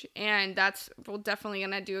miscarriage, and we're definitely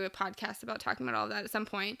going to do a podcast about talking about all that at some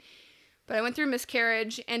point. But I went through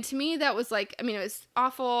miscarriage, and to me that was like, I mean, it was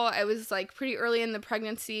awful. I was like pretty early in the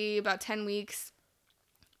pregnancy, about 10 weeks,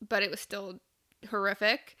 but it was still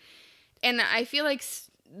horrific. And I feel like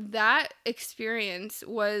that experience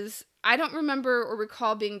was, I don't remember or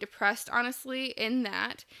recall being depressed, honestly, in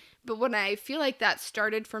that. But what I feel like that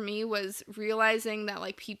started for me was realizing that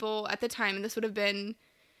like people at the time, and this would have been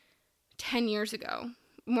 10 years ago,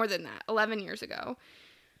 more than that, 11 years ago.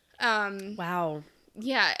 Wow.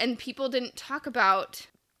 Yeah, and people didn't talk about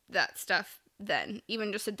that stuff then,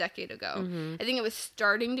 even just a decade ago. Mm-hmm. I think it was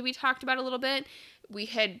starting to be talked about a little bit. We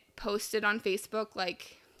had posted on Facebook,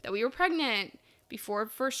 like, that we were pregnant before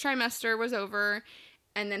first trimester was over,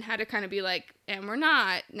 and then had to kind of be like, and we're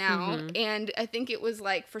not now. Mm-hmm. And I think it was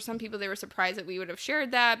like, for some people, they were surprised that we would have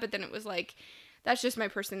shared that, but then it was like, that's just my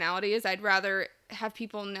personality, is I'd rather have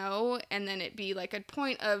people know, and then it be like a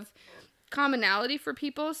point of commonality for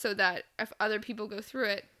people, so that if other people go through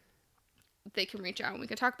it, they can reach out and we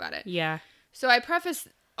can talk about it. Yeah. So I preface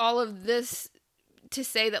all of this to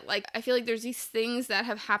say that, like, I feel like there's these things that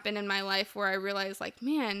have happened in my life where I realize, like,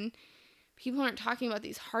 man, people aren't talking about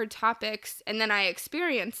these hard topics, and then I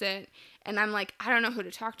experience it, and I'm like, I don't know who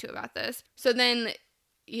to talk to about this. So then,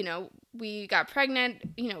 you know, we got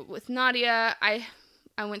pregnant, you know, with Nadia. I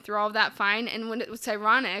went through all of that fine, and what's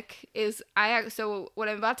ironic is so what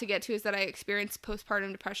I'm about to get to is that I experienced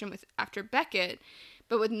postpartum depression after Beckett,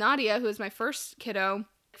 but with Nadia, who was my first kiddo,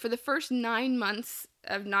 for the first 9 months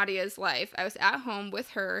of Nadia's life, I was at home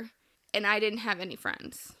with her, and I didn't have any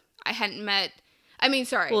friends. I hadn't met,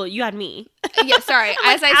 sorry. Well, you had me. Yeah, sorry.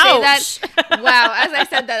 As I say that, wow, as I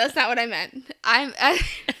said that, that's not what I meant.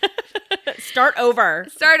 Start over.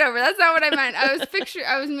 That's not what I meant.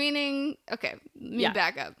 Okay,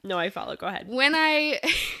 back up. No, I follow. Go ahead. When I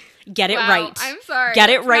get it right. I'm sorry. Get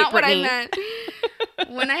it right, not Brittany. What I meant.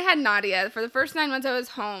 When I had Nadia, for the first 9 months I was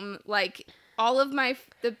home, like, all of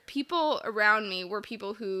the people around me were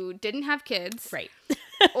people who didn't have kids. Right.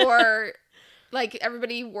 Or, like,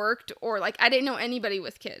 everybody worked, or, like, I didn't know anybody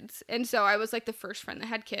with kids. And so I was, like, the first friend that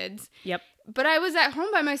had kids. Yep. But I was at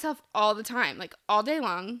home by myself all the time, like, all day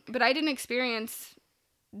long. But I didn't experience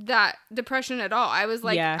that depression at all. I was,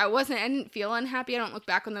 like, I didn't feel unhappy. I don't look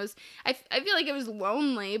back on those. I feel like it was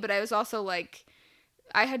lonely, but I was also, like,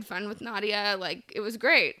 I had fun with Nadia. Like, it was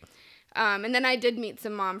great. And then I did meet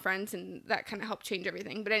some mom friends, and that kind of helped change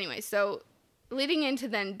everything. But anyway, so leading into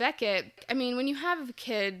then Beckett, I mean, when you have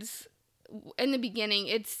kids in the beginning,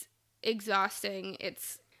 it's exhausting.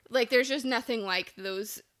 It's like there's just nothing like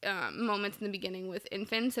those moments in the beginning with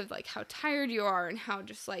infants of like how tired you are and how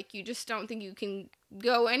just like you just don't think you can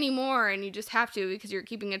go anymore and you just have to because you're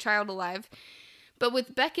keeping a child alive. But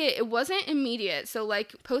with Beckett, it wasn't immediate. So,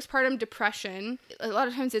 like, postpartum depression, a lot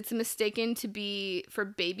of times it's mistaken to be for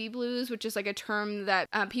baby blues, which is, like, a term that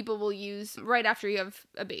people will use right after you have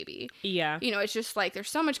a baby. Yeah. You know, it's just, like,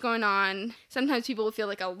 there's so much going on. Sometimes people will feel,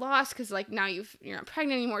 like, a loss because, like, now you're not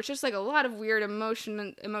pregnant anymore. It's just, like, a lot of weird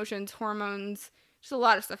emotions, hormones, just a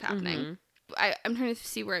lot of stuff happening. Mm-hmm. I'm trying to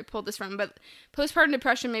see where I pulled this from, but postpartum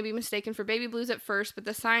depression may be mistaken for baby blues at first, but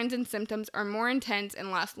the signs and symptoms are more intense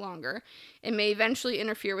and last longer. It may eventually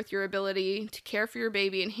interfere with your ability to care for your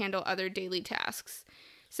baby and handle other daily tasks.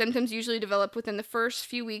 Symptoms usually develop within the first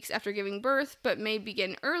few weeks after giving birth, but may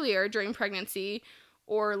begin earlier during pregnancy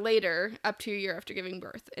or later, up to a year after giving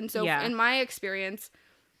birth. And so in my experience,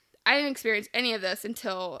 I didn't experience any of this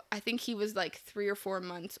until I think he was like 3 or 4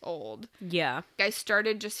 months old. Yeah. I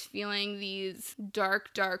started just feeling these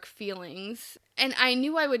dark, dark feelings. And I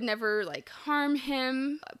knew I would never like harm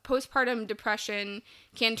him. Postpartum depression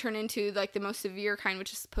can turn into like the most severe kind,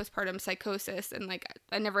 which is postpartum psychosis. And like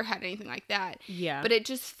I never had anything like that. Yeah. But it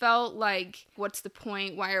just felt like, what's the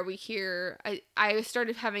point? Why are we here? I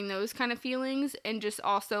started having those kind of feelings and just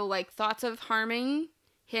also like thoughts of harming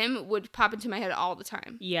him would pop into my head all the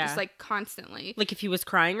time. Yeah. Just like constantly. Like if he was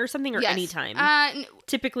crying or something or anytime?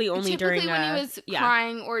 Typically only during... when he was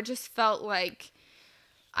crying or just felt like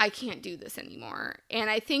I can't do this anymore. And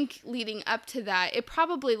I think leading up to that, it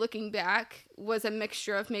probably, looking back, was a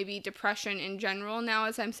mixture of maybe depression in general now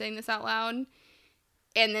as I'm saying this out loud.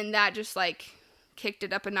 And then that just like kicked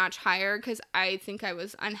it up a notch higher because I think I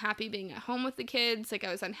was unhappy being at home with the kids. Like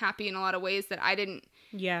I was unhappy in a lot of ways that I didn't...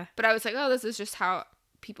 Yeah. But I was like, oh, this is just how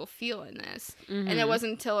people feel in this. Mm-hmm. And it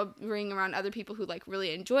wasn't until being around other people who like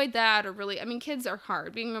really enjoyed that or really, I mean, kids are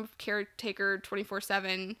hard. Being a caretaker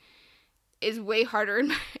 24/7 is way harder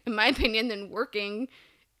in my opinion than working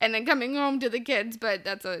and then coming home to the kids, but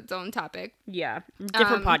that's its own topic. Yeah.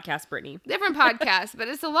 Different podcast, Brittany. Different podcast, but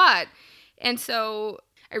it's a lot. And so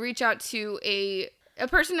I reach out to a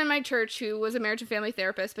person in my church who was a marriage and family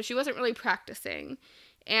therapist, but she wasn't really practicing.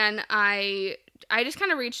 And I just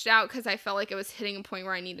kind of reached out because I felt like it was hitting a point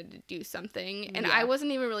where I needed to do something. And I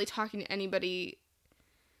wasn't even really talking to anybody.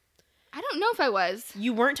 I don't know if I was.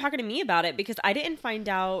 You weren't talking to me about it because I didn't find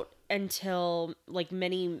out until like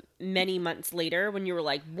many, many months later when you were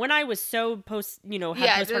like, when I was so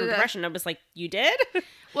postpartum depression, I was like, you did?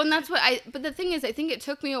 Well, and that's what but the thing is, I think it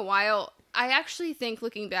took me a while. I actually think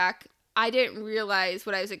looking back, I didn't realize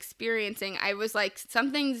what I was experiencing. I was like,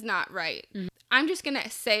 something's not right. Mm-hmm. I'm just going to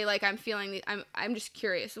say, like, I'm feeling, I'm just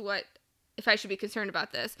curious if I should be concerned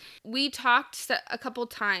about this. We talked a couple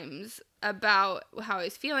times about how I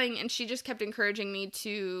was feeling, and she just kept encouraging me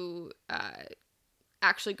to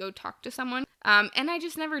actually go talk to someone. And I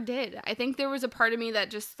just never did. I think there was a part of me that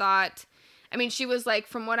just thought, I mean, she was like,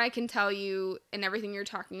 from what I can tell you and everything you're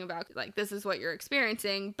talking about, like, this is what you're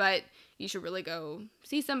experiencing, but you should really go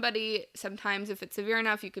see somebody. Sometimes if it's severe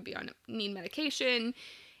enough, you could need medication.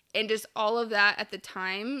 And just all of that at the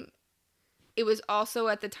time, it was also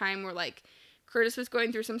at the time where, like, Curtis was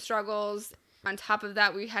going through some struggles. On top of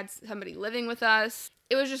that, we had somebody living with us.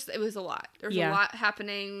 It was a lot. There was a lot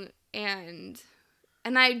happening, and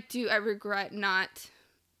I regret not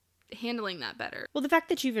handling that better. Well, the fact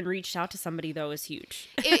that you even reached out to somebody, though, is huge.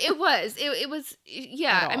 It was,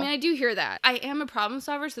 yeah. I mean, I do hear that. I am a problem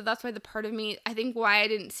solver, so that's why the part of me, I think why I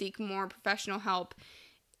didn't seek more professional help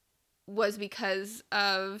was because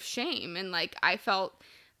of shame. And, like, I felt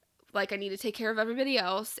like I need to take care of everybody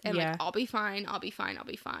else, and, like, I'll be fine.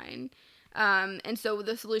 And so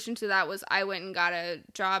the solution to that was I went and got a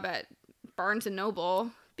job at Barnes &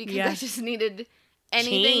 Noble because I just needed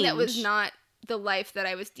anything that was not the life that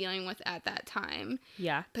I was dealing with at that time.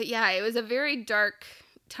 Yeah. But yeah, it was a very dark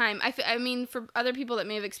time. I mean, for other people that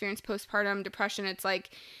may have experienced postpartum depression, it's like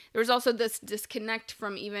there was also this disconnect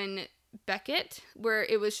from even Beckett, where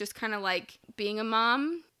it was just kind of like being a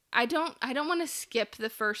mom. I don't want to skip the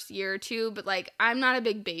first year or two, but, like, I'm not a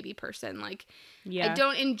big baby person. Like, I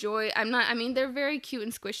don't enjoy, they're very cute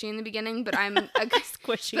and squishy in the beginning, but I'm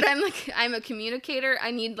squishy. But I'm a communicator.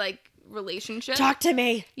 I need, like, relationship. Talk to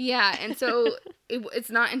me. Yeah. And so it's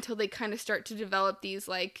not until they kind of start to develop these,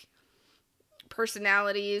 like,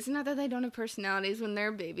 personalities, not that they don't have personalities when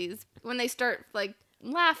they're babies, when they start, like,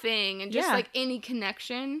 laughing and just like any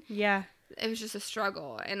connection. Yeah. It was just a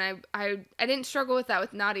struggle. And I didn't struggle with that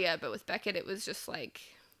with Nadia, but with Beckett, it was just like,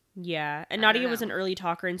 Yeah. And Nadia was an early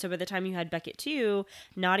talker. And so by the time you had Beckett too,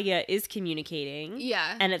 Nadia is communicating.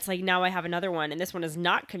 Yeah. And it's like, now I have another one and this one is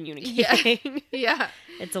not communicating. Yeah.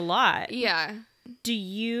 It's a lot. Yeah. Do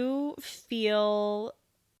you feel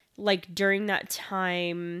like during that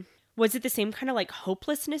time, was it the same kind of like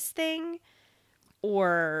hopelessness thing?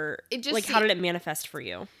 Or like how did it manifest for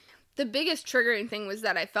you? The biggest triggering thing was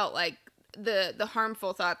that I felt like the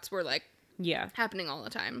harmful thoughts were like happening all the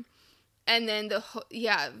time. And then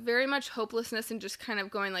very much hopelessness and just kind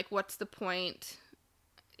of going like, what's the point?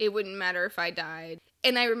 It wouldn't matter if I died.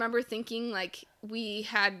 And I remember thinking like we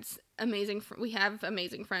have amazing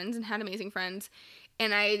friends and had amazing friends.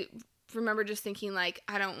 And I remember just thinking like,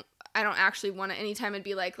 I don't actually want to, anytime it'd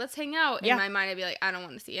be like, let's hang out. In my mind, I'd be like, I don't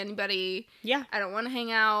want to see anybody. Yeah. I don't want to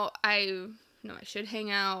hang out. I should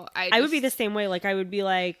hang out. I would be the same way. Like, I would be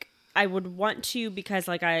like, I would want to because,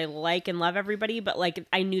 like, I like and love everybody, but, like,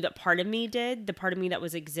 I knew that part of me did. The part of me that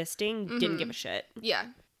was existing didn't give a shit. Yeah.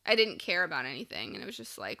 I didn't care about anything, and it was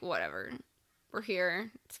just like, whatever. We're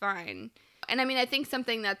here. It's fine. And, I mean, I think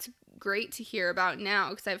something that's great to hear about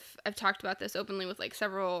now, because I've talked about this openly with, like,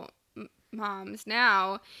 several moms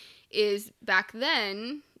now, is back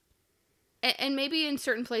then, and maybe in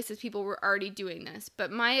certain places people were already doing this,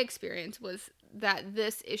 but my experience was that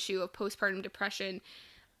this issue of postpartum depression,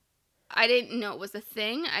 I didn't know it was a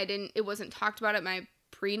thing. It wasn't talked about at my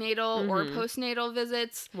prenatal or postnatal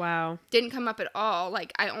visits. Wow. Didn't come up at all.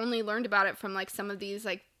 Like, I only learned about it from, like, some of these,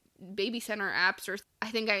 like, baby center apps, or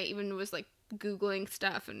I think I even was, like, Googling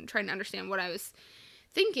stuff and trying to understand what I was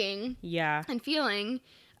thinking and feeling.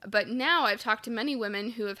 But now I've talked to many women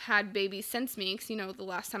who have had babies since me, because, you know, the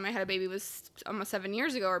last time I had a baby was almost 7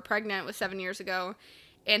 years ago, or pregnant was 7 years ago.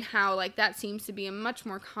 And how, like, that seems to be a much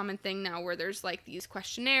more common thing now, where there's, like, these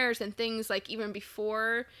questionnaires and things, like, even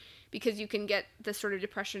before, because you can get this sort of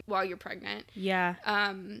depression while you're pregnant. Yeah.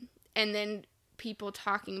 And then people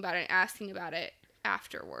talking about it, asking about it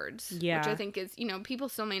afterwards. Yeah. Which I think is, you know, people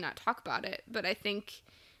still may not talk about it, but I think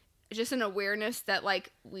just an awareness that,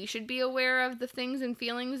 like, we should be aware of the things and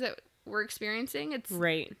feelings that we're experiencing. It's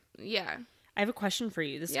right. Yeah. I have a question for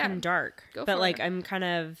you. This is kind of dark, but like I'm kind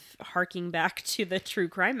of harking back to the true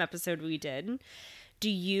crime episode we did. Do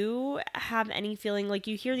you have any feeling like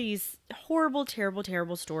you hear these horrible, terrible,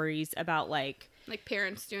 terrible stories about like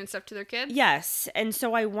parents doing stuff to their kids? Yes. And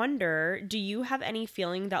so I wonder, do you have any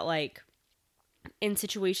feeling that like in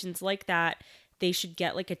situations like that, they should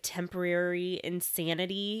get like a temporary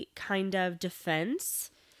insanity kind of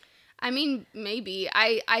defense? I mean, maybe.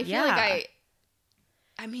 I feel like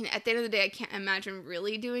I mean, at the end of the day, I can't imagine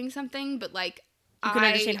really doing something, but, like, you can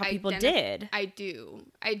understand how people did. I do.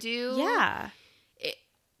 Yeah.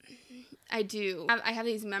 I do. I have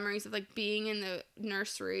these memories of, like, being in the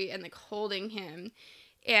nursery and, like, holding him.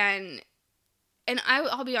 And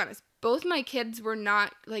I'll be honest, both my kids were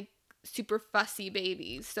not, like, super fussy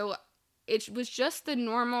babies. So it was just the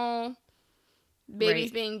normal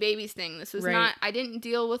babies being babies thing. This was not, I didn't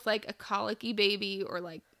deal with, like, a colicky baby or,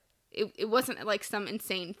 like, it wasn't like some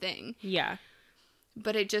insane thing. Yeah.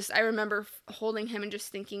 But I remember holding him and just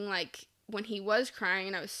thinking, like, when he was crying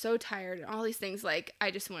and I was so tired and all these things, like,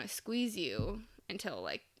 I just want to squeeze you until,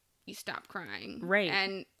 like, you stop crying. Right.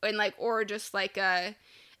 And like, or just like,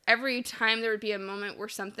 every time there would be a moment where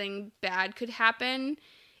something bad could happen,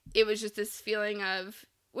 it was just this feeling of,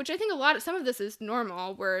 which I think some of this is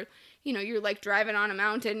normal, where, you know, you're like driving on a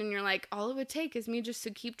mountain and you're like, all it would take is me just to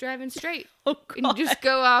keep driving straight. Oh, God. And just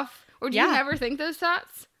go off. Or do you never think those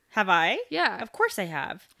thoughts? Have I? Yeah. Of course I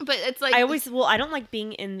have. But it's like, I don't like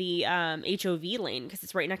being in the HOV lane because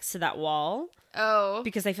it's right next to that wall. Oh.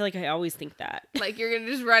 Because I feel like I always think that. Like you're going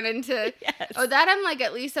to just run into. Yes. Oh, that I'm like,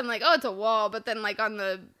 at least I'm like, oh, it's a wall. But then like on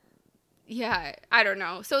the. Yeah, I don't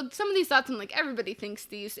know. So some of these thoughts, I'm like, everybody thinks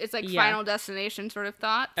these. It's like Final Destination sort of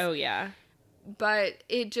thoughts. Oh, yeah. But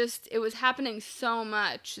it was happening so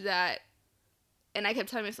much that, and I kept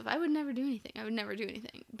telling myself, I would never do anything. I would never do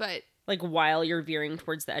anything. But. Like while you're veering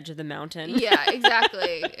towards the edge of the mountain. Yeah,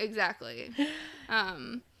 exactly. Exactly.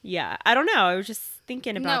 Yeah, I don't know. I was just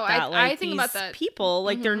thinking about that. Like, I think about that. People,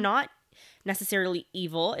 like, they're not necessarily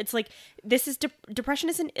evil. It's like, this is depression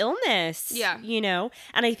is an illness. Yeah. You know?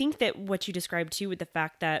 And I think that what you described too, with the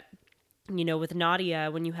fact that, you know, with Nadia,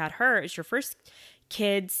 when you had her, it's your first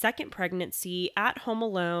kid, second pregnancy, at home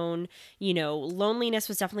alone, you know, loneliness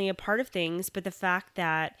was definitely a part of things. But the fact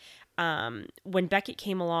that when Beckett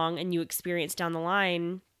came along and you experienced down the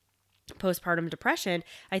line postpartum depression,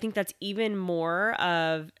 I think that's even more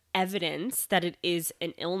of evidence that it is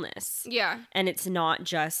an illness. Yeah. And it's not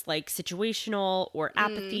just like situational or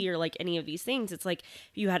apathy or like any of these things. It's like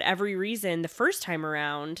you had every reason the first time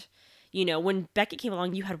around, You know, when Beckett came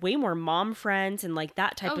along, you had way more mom friends and like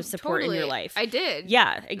that type of support in your life. I did.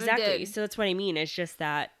 Yeah, exactly. So that's what I mean. It's just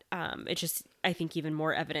that it's just, I think, even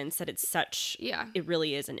more evidence that it's such, it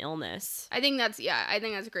really is an illness. I think that's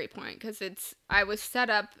a great point, because I was set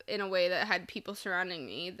up in a way that had people surrounding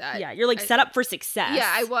me that. Yeah, you're like set up for success.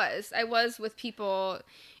 Yeah, I was with people,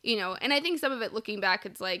 you know, and I think some of it, looking back,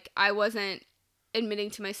 it's like I wasn't admitting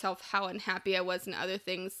to myself how unhappy I was in other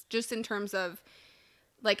things, just in terms of,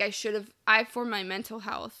 like, I, for my mental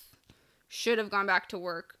health, should have gone back to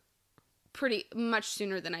work pretty much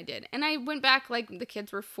sooner than I did. And I went back, like, the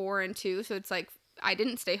kids were 4 and 2, so it's like I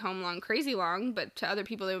didn't stay home crazy long, but to other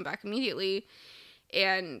people, they went back immediately.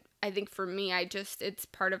 And I think for me, it's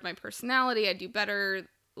part of my personality. I do better,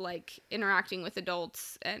 like, interacting with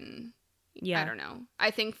adults, and I don't know.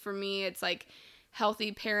 I think for me, it's like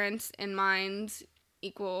healthy parents in mind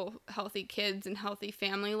equal healthy kids and healthy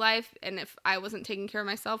family life. And if I wasn't taking care of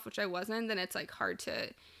myself, which I wasn't, then it's like hard to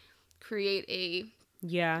create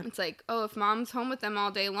it's like, oh, if mom's home with them all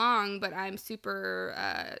day long, but I'm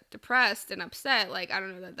super depressed and upset, like, I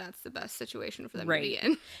don't know that that's the best situation for them to be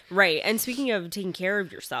in. Right. And speaking of taking care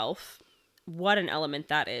of yourself, what an element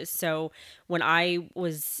that is. So when I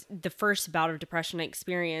was the first bout of depression I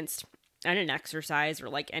experienced, I didn't exercise or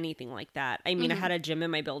like anything like that. I mean, I had a gym in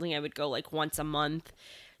my building. I would go like once a month,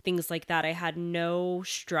 things like that. I had no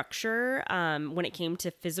structure when it came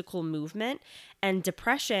to physical movement. And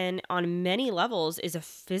depression on many levels is a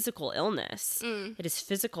physical illness. It is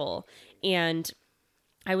physical. And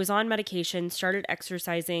I was on medication, started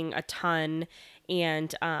exercising a ton.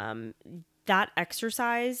 And that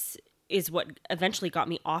exercise is what eventually got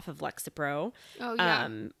me off of Lexapro. Oh, yeah.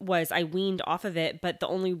 Was I weaned off of it, but the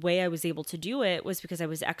only way I was able to do it was because I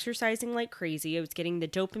was exercising like crazy. I was getting the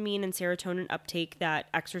dopamine and serotonin uptake that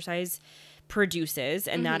exercise produces,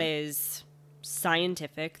 and that is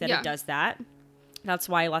scientific that it does that. That's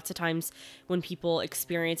why lots of times when people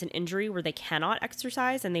experience an injury where they cannot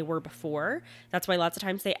exercise and they were before, that's why lots of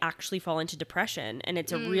times they actually fall into depression, and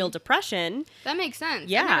it's a real depression. That makes sense.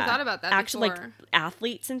 Yeah. I never thought about that actually, before. like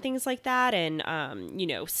athletes and things like that, and, you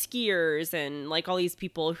know, skiers and like all these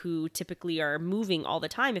people who typically are moving all the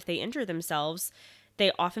time, if they injure themselves,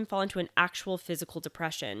 they often fall into an actual physical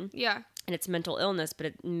depression. Yeah. And it's mental illness,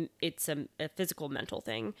 but it's a physical mental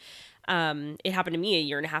thing. It happened to me a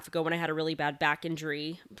year and a half ago when I had a really bad back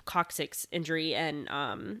injury, coccyx injury, and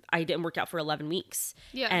I didn't work out for 11 weeks.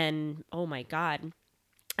 Yeah. And oh my God.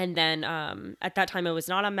 And then at that time I was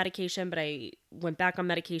not on medication, but I went back on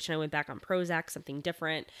medication. I went back on Prozac, something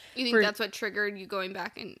different. You think that's what triggered you going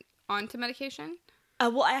back onto medication?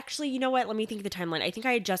 Well, actually, you know what? Let me think of the timeline. I think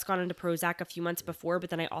I had just gone into Prozac a few months before, but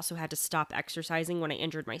then I also had to stop exercising when I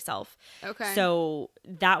injured myself. Okay. So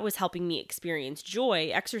that was helping me experience joy,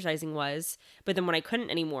 exercising was. But then when I couldn't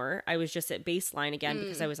anymore, I was just at baseline again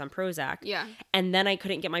because I was on Prozac. Yeah. And then I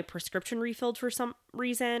couldn't get my prescription refilled for some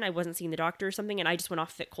reason. I wasn't seeing the doctor or something, and I just went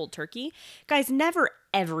off fit cold turkey. Guys, never,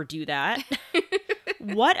 ever do that.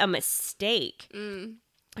 What a mistake.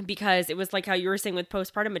 Because it was like how you were saying with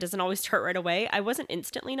postpartum, it doesn't always start right away. I wasn't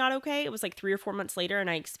instantly not okay. It was like 3 or 4 months later, and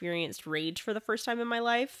I experienced rage for the first time in my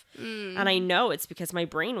life. And I know it's because my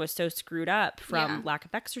brain was so screwed up from lack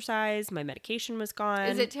of exercise. My medication was gone.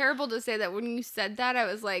 Is it terrible to say that when you said that, I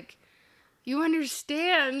was like, you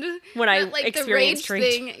understand when I like experienced the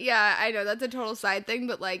rage thing? Yeah, I know that's a total side thing,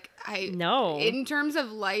 but like in terms of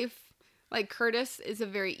life, like Curtis is a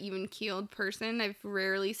very even-keeled person. I've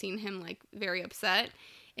rarely seen him like very upset.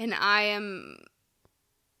 And I'll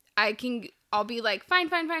be like, fine.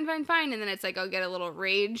 And then it's like, I'll get a little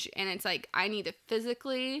rage. And it's like, I need to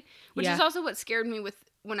physically, which is also what scared me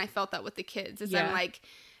when I felt that with the kids. Is I'm like,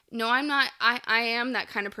 no, I'm not. I am that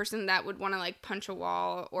kind of person that would want to like punch a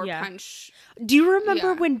wall or punch. Do you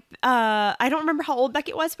remember when, I don't remember how old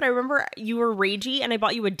Beckett was, but I remember you were ragey and I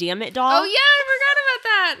bought you a Damn It doll. Oh yeah, I forgot about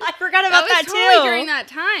that. I forgot about that was too. Totally during that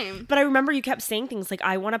time. But I remember you kept saying things like,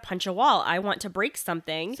 I want to punch a wall. I want to break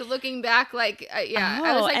something. So looking back, like, I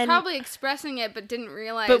was like probably expressing it, but didn't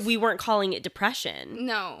realize. But we weren't calling it depression.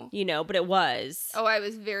 No. You know, but it was. Oh, I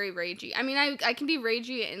was very ragey. I mean, I can be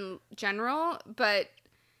ragey in general, but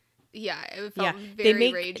yeah, it felt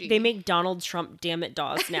very ragey. They make Donald Trump Damn It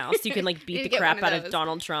dolls now, so you can like beat the crap out of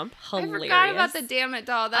Donald Trump. Hilarious. I forgot about the Damn It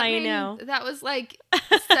doll. I know. That was like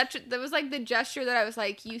that was like the gesture that I was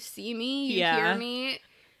like, you see me, you hear me.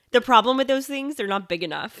 The problem with those things, they're not big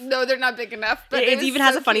enough. No, they're not big enough. But it even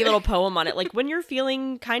has a funny little poem on it, like when you're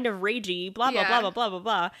feeling kind of ragey, blah blah blah blah blah blah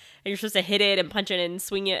blah, and you're supposed to hit it and punch it and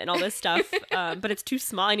swing it and all this stuff. But it's too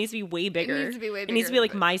small. It needs to be way bigger. It needs to be way bigger. It needs to be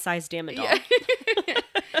like my size Damn It doll.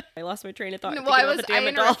 I lost my train of thought. Well, I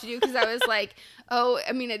interrupted you because I was like, oh,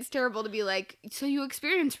 I mean, it's terrible to be like, so you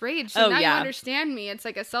experience rage, so now you understand me. It's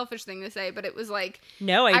like a selfish thing to say, but it was like,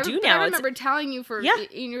 no, I do now. I remember telling you and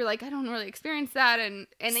you're like, I don't really experience that, and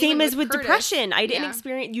same as with depression. I didn't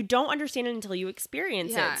experience. You don't understand it until you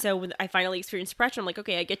experience it. So when I finally experienced depression, I'm like,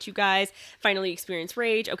 okay, I get you guys. Finally experienced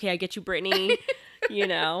rage. Okay, I get you, Brittany. You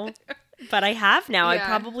know, but I have now. I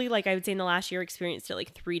probably I would say in the last year experienced it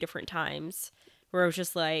 3 different times. Where I was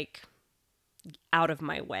just out of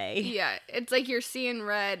my way. Yeah, it's like you're seeing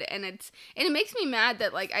red, and it makes me mad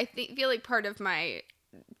that I feel like part of my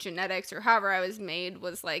genetics or however I was made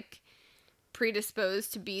was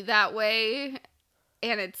predisposed to be that way,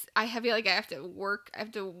 and I feel like I have to work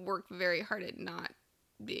very hard at not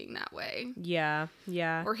being that way. Yeah.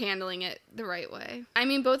 Or handling it the right way. I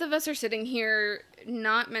mean, both of us are sitting here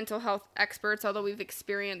not mental health experts, although we've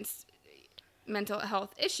experienced mental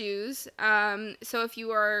health issues. So if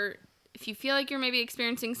you feel like you're maybe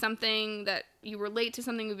experiencing something that you relate to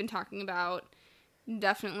something we've been talking about,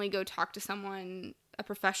 definitely go talk to someone, a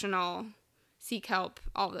professional, seek help,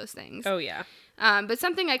 all those things. Oh, yeah. But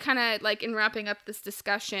something I kind of in wrapping up this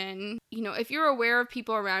discussion, if you're aware of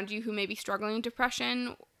people around you who may be struggling with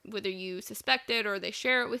depression, whether you suspect it or they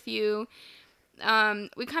share it with you,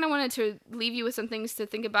 we kind of wanted to leave you with some things to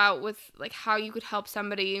think about with how you could help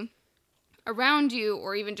somebody around you,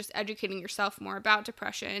 or even just educating yourself more about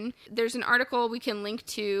depression. There's an article we can link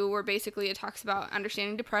to where basically it talks about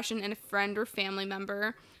understanding depression in a friend or family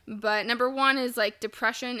member. But number 1 is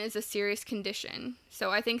depression is a serious condition. So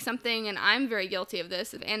I think something, and I'm very guilty of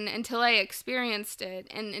this, and until I experienced it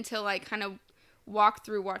and until I kind of walked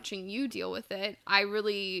through watching you deal with it, I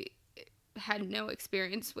really had no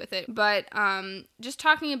experience with it. But just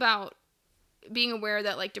talking about being aware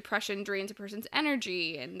that depression drains a person's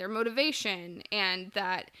energy and their motivation, and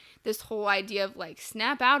that this whole idea of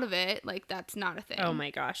snap out of it, that's not a thing. Oh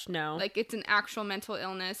my gosh, no. It's an actual mental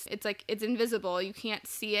illness. It's it's invisible. You can't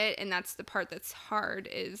see it, and that's the part that's hard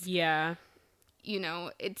is it's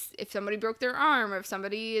if somebody broke their arm, or if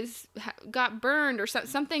somebody got burned, or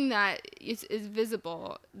something that is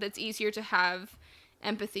visible, that's easier to have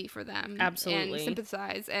empathy for them. Absolutely. And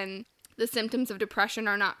sympathize. And the symptoms of depression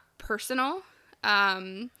are not personal.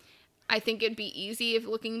 I think it'd be easy, if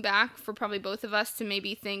looking back, for probably both of us to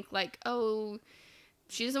maybe think oh,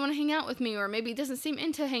 she doesn't want to hang out with me, or maybe doesn't seem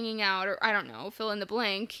into hanging out, or I don't know, fill in the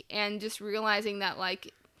blank, and just realizing that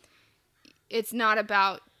it's not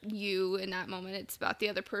about you in that moment, it's about the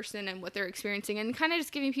other person and what they're experiencing, and kind of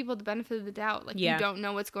just giving people the benefit of the doubt. You don't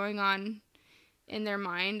know what's going on in their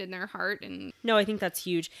mind and their heart. And no, I think that's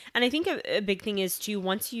huge. And I think a big thing is too,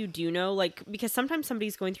 once you do know, because sometimes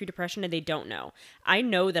somebody's going through depression and they don't know. I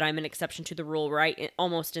know that I'm an exception to the rule where I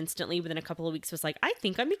almost instantly within a couple of weeks was I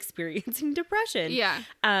think I'm experiencing depression. Yeah.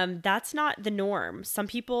 That's not the norm. Some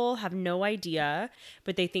people have no idea,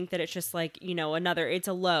 but they think that it's just it's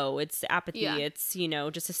a low, it's apathy, it's,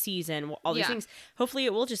 just a season, all these things. Hopefully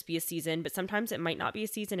it will just be a season, but sometimes it might not be a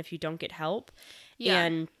season if you don't get help. Yeah.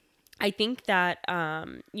 And I think that,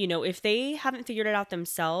 if they haven't figured it out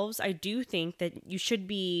themselves, I do think that you should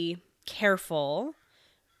be careful,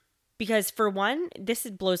 because for one, this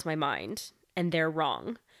blows my mind and they're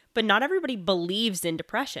wrong, but not everybody believes in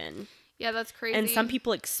depression. Yeah, that's crazy. And some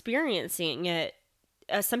people experiencing it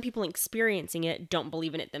don't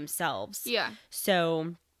believe in it themselves. Yeah.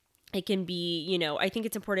 So it can be, I think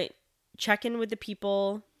it's important, check in with the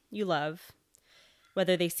people you love,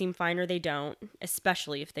 whether they seem fine or they don't,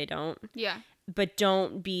 especially if they don't. Yeah. But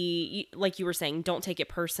don't be, like you were saying, don't take it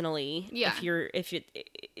personally. Yeah. If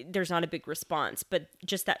there's not a big response, but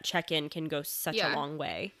just that check-in can go such a long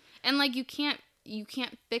way. And you can't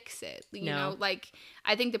fix it. You know,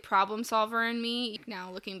 I think the problem solver in me,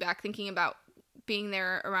 now looking back, thinking about being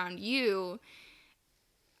there around you,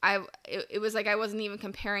 it was I wasn't even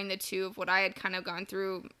comparing the two of what I had kind of gone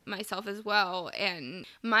through myself as well. And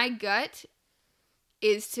my gut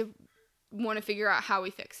is to want to figure out how we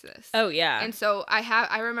fix this. Oh yeah. And so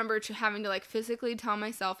I remember having to physically tell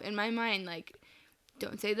myself in my mind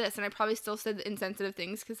don't say this, and I probably still said insensitive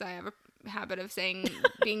things because I have a habit of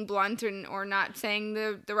being blunt or not saying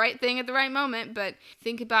the right thing at the right moment. But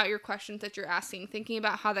think about your questions that you're asking, thinking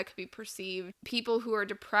about how that could be perceived. People who are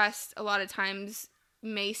depressed a lot of times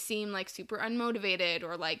may seem super unmotivated,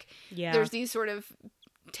 or there's these sort of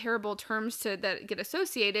terrible terms that get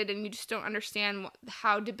associated, and you just don't understand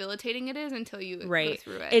how debilitating it is until you go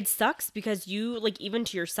through it. It sucks because you even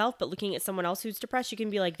to yourself, but looking at someone else who's depressed, you can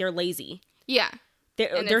be they're lazy. Yeah.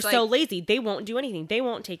 They're so lazy. They won't do anything. They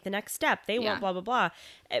won't take the next step. They won't blah, blah, blah.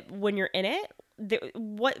 When you're in it,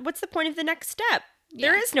 what's the point of the next step?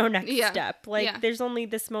 There is no next Yeah. step. Like, Yeah. there's only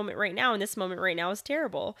this moment right now, and this moment right now is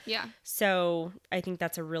terrible. Yeah. So I think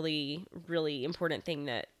that's a really, really important thing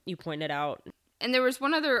that you pointed out. And there was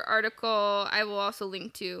one other article I will also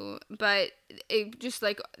link to, but it just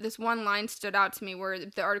like this one line stood out to me where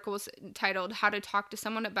the article was titled "How to Talk to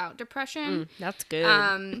Someone About Depression." That's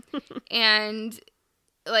good. And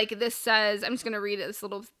like this says, I'm just going to read this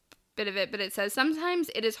little bit of it, but it says, sometimes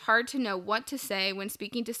it is hard to know what to say when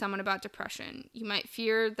speaking to someone about depression. You might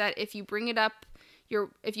fear that if you bring up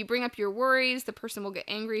your worries, the person will get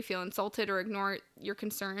angry, feel insulted, or ignore your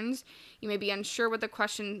concerns. You may be unsure what the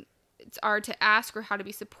questions are to ask or how to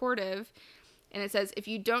be supportive. And it says, if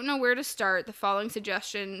you don't know where to start, the following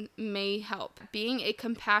suggestion may help. Being a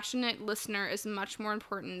compassionate listener is much more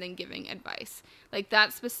important than giving advice. Like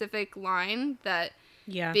that specific line, that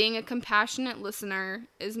being a compassionate listener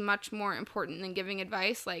is much more important than giving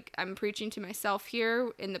advice. Like, I'm preaching to myself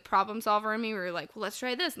here, in the problem solver in me, we're like, well, let's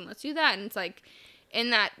try this and let's do that. And it's like, in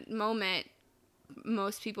that moment,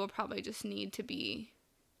 most people probably just need to be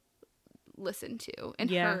listened to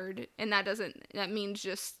and heard. And that means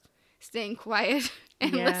just staying quiet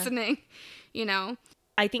and listening, you know?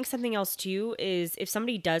 I think something else too is if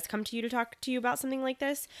somebody does come to you to talk to you about something like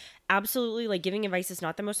this, absolutely, like, giving advice is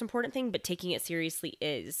not the most important thing, but taking it seriously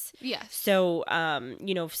is. Yes. So,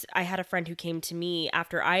 you know, I had a friend who came to me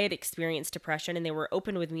after I had experienced depression, and they were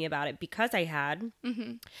open with me about it because I had,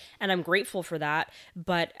 and I'm grateful for that.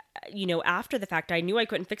 But, you know, after the fact, I knew I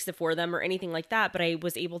couldn't fix it for them or anything like that, but I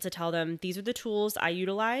was able to tell them, these are the tools I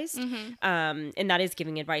utilized. And that is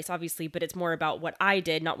giving advice, obviously, but it's more about what I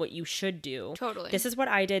did, not what you should do. Totally. This is what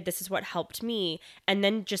I did. This is what helped me. And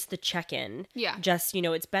then just the check-in. Yeah. Just, you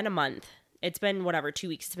know, it's been a month. It's been 2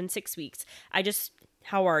 weeks. It's been 6 weeks.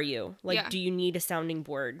 How are you? Like, do you need a sounding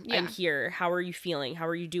board? Yeah. I'm here. How are you feeling? How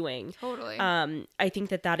are you doing? Totally. I think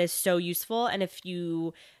that is so useful. And if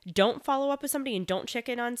you don't follow up with somebody and don't check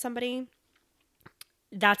in on somebody,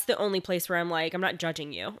 that's the only place where I'm like, I'm not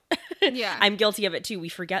judging you. Yeah. I'm guilty of it too. We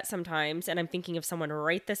forget sometimes, and I'm thinking of someone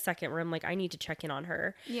right this second where I'm like, I need to check in on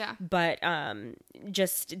her. Yeah. But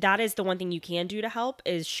just that is the one thing you can do to help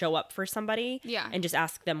is show up for somebody. Yeah. And just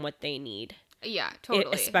ask them what they need. Yeah,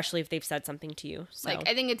 totally. Especially if they've said something to you. So. Like,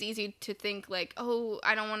 I think it's easy to think like, oh,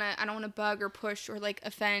 I don't want to bug or push or like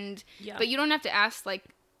offend. Yeah. But you don't have to ask like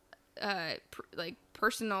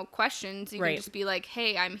personal questions. You can just be like,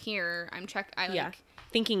 hey, I'm here.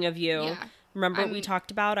 Thinking of you. Yeah. Remember what we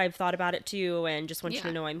talked about? I've thought about it too, and just want you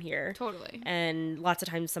to know I'm here. Totally. And lots of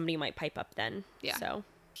times somebody might pipe up then. Yeah. So,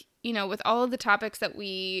 you know, with all of the topics that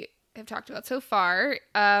we have talked about so far,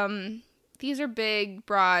 these are big,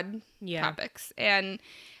 broad topics. And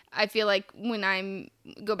I feel like when I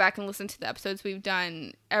go back and listen to the episodes we've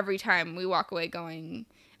done, every time we walk away going,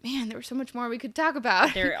 man, there was so much more we could talk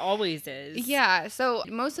about. There always is. Yeah. So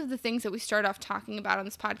most of the things that we start off talking about on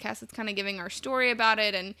this podcast, it's kind of giving our story about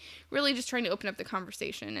it and really just trying to open up the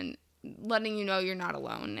conversation and letting you know you're not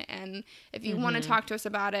alone. And if you want to talk to us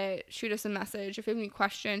about it, shoot us a message. If you have any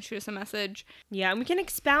questions, shoot us a message. Yeah, and we can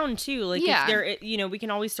expound too. Like, if there, you know, we can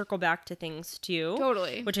always circle back to things too.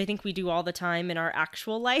 Totally. Which I think we do all the time in our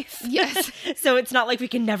actual life. Yes. So it's not like we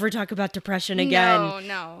can never talk about depression again.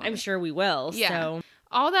 No. I'm sure we will. Yeah. So.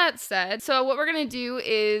 All that said, so what we're going to do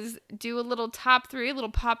is do a little top 3, a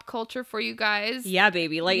little pop culture for you guys. Yeah,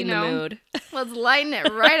 baby. Lighten the mood. Let's lighten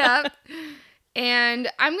it right up. And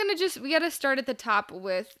I'm going to we got to start at the top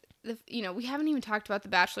with, we haven't even talked about The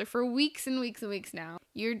Bachelor for weeks and weeks and weeks now.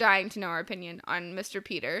 You're dying to know our opinion on Mr.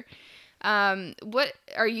 Peter. What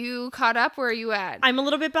are you caught up? Where are you at? I'm a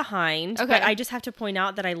little bit behind, okay. But I just have to point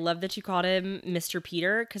out that I love that you called him Mr.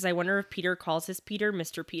 Peter, because I wonder if Peter calls his Peter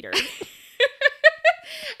Mr. Peter.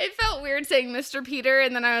 It felt weird saying Mr. Peter,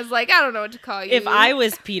 and then I was like, I don't know what to call you. If I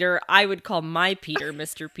was Peter, I would call my Peter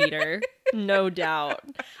Mr. Peter. No doubt.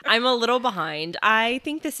 I'm a little behind. I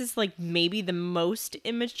think this is like maybe the most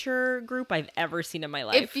immature group I've ever seen in my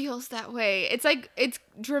life. It feels that way. It's like, it's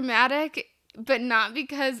dramatic, but not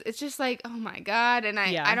because it's just like, oh my God. And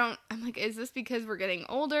I'm like, is this because we're getting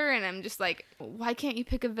older? And I'm just like, why can't you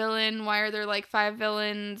pick a villain? Why are there like 5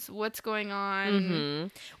 villains? What's going on? Mm-hmm.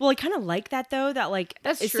 Well, I kind of like that though, that like,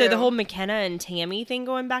 that's true. So the whole McKenna and Tammy thing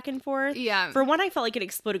going back and forth. Yeah. For one, I felt like it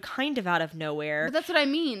exploded kind of out of nowhere. But that's what I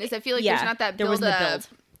mean, is I feel like there's not that build. There wasn't the build.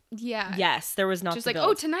 Yeah. Yes, there was not just the like, build.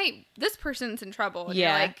 oh, tonight this person's in trouble. And you're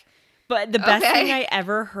like, but the best thing I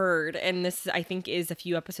ever heard, and this I think is a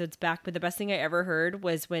few episodes back, but the best thing I ever heard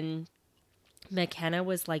was when McKenna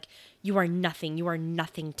was like, you are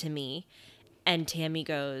nothing to me. And Tammy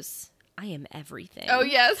goes, I am everything. Oh,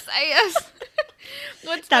 yes.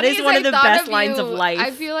 That is one of the best lines of life.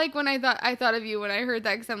 I feel like when I thought of you when I heard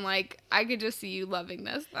that, because I'm like, I could just see you loving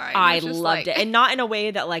this line. I loved it. And not in a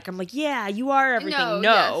way that like, I'm like, yeah, you are everything.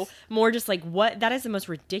 No. Yes. More just like, what? That is the most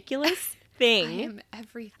ridiculous thing. I am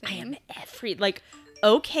everything. Like,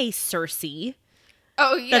 okay, Cersei.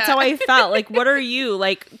 Oh, yeah. That's how I felt. Like, what are you?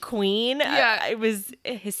 Like, queen? Yeah. It was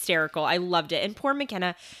hysterical. I loved it. And poor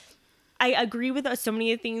McKenna, I agree with so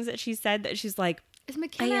many things that she said, that she's like, is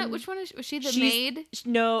McKenna, which one was she the maid?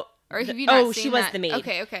 No. Or have you not seen she was that? the maid.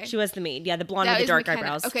 Okay. She was the maid. Yeah, the blonde with the dark McKenna.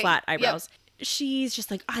 eyebrows, Okay. flat eyebrows. Yep. She's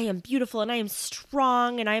just like, I am beautiful and I am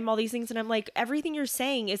strong and I am all these things. And I'm like, everything you're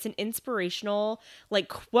saying is an inspirational like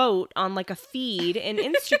quote on like a feed in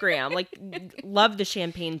Instagram. Like, love the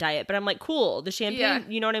champagne diet. But I'm like, cool. The champagne,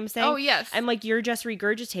 you know what I'm saying? Oh, yes. I'm like, you're just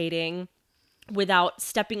regurgitating without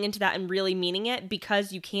stepping into that and really meaning it,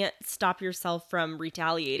 because you can't stop yourself from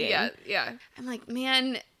retaliating. Yeah. I'm like,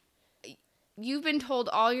 man, you've been told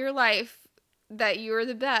all your life that you're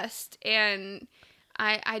the best, and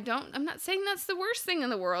I'm not saying that's the worst thing in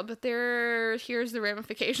the world, but here's the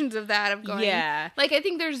ramifications of that, of going, like, I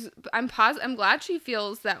think I'm glad she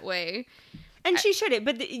feels that way. And she shouldn't,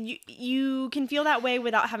 but you can feel that way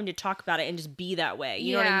without having to talk about it and just be that way.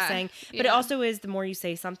 You know what I'm saying? But it also is, the more you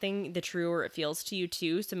say something, the truer it feels to you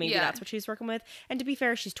too. So maybe that's what she's working with. And to be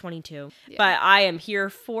fair, she's 22. Yeah. But I am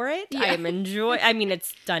here for it. Yeah. I am I mean,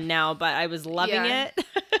 it's done now, but I was loving it.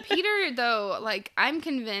 Peter, though, like, I'm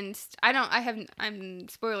convinced, I'm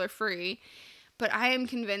spoiler free, but I am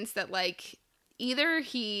convinced that, like, either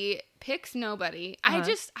he picks nobody. I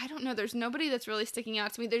don't know. There's nobody that's really sticking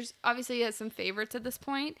out to me. There's obviously he has some favorites at this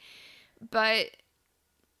point, but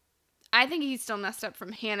I think he's still messed up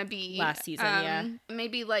from Hannah B. last season.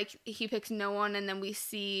 Maybe like he picks no one, and then we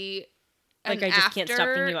see like I just can't stop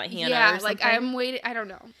thinking about Hannah. Yeah, or something. Like I'm waiting. I don't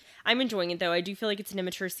know. I'm enjoying it though. I do feel like it's an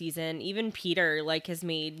immature season. Even Peter like has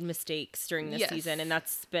made mistakes during this season, and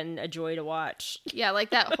that's been a joy to watch. Yeah,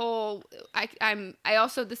 like that whole I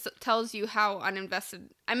also, this tells you how uninvested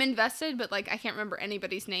I'm invested, but like I can't remember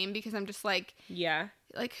anybody's name because I'm just like,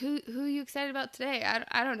 like who are you excited about today?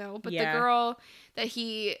 I don't know, but the girl that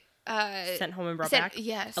he sent home and brought back.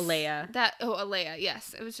 Yes, Alea. Alea.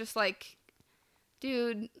 Yes, it was just like,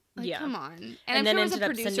 dude. Like, come on. And then I'm sure it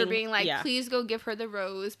was a producer being like, please go give her the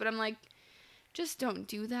rose. But I'm like, just don't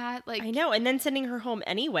do that. Like, I know. And then sending her home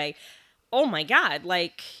anyway. Oh my God.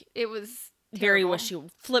 Like, it was very wishy.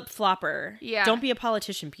 Flip-flopper. Yeah. Don't be a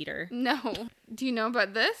politician, Peter. No. Do you know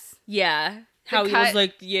about this? Yeah. How he was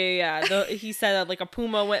like, he said that like a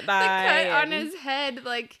puma went by. The cut on his head.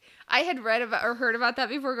 Like, I had read about or heard about that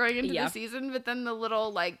before going into the season. But then the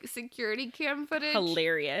little like security cam footage.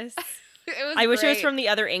 Hilarious. I wish it was from the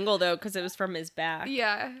other angle, though, because it was from his back.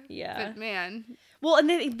 Yeah. Yeah. But, man. Well,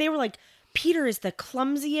 and they were like, Peter is the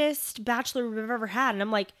clumsiest bachelor we've ever had. And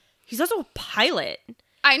I'm like, he's also a pilot.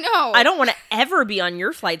 I know. I don't want to ever be on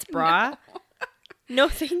your flights, brah. No,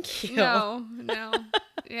 thank you. No.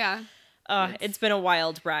 Yeah. It's been a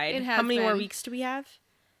wild ride. It has How many been. more weeks do we have?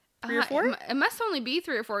 3 or 4? It must only be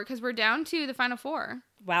 3 or 4 because we're down to the final 4.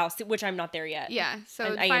 Wow, which I'm not there yet. Yeah,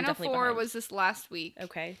 so the final 4 was this last week.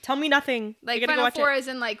 Okay, tell me nothing. Like final 4 is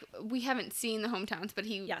in like we haven't seen the hometowns, but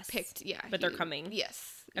he picked. Yeah, but they're coming.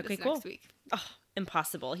 Yes. Okay, cool. Next week. Oh,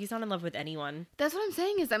 impossible. He's not in love with anyone. That's what I'm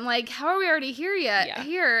saying. Is I'm like, how are we already here yet? Yeah.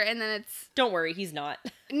 Here, and then it's. Don't worry, he's not.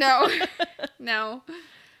 No, no.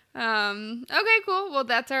 Okay, cool. Well,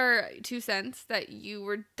 that's our 2 cents that you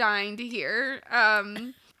were dying to hear.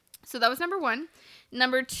 So that was number 1.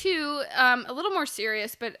 Number 2, a little more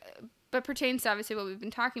serious, but pertains to obviously what we've been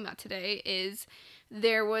talking about today, is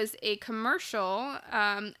there was a commercial,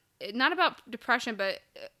 not about depression, but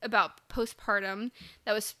about postpartum,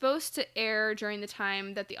 that was supposed to air during the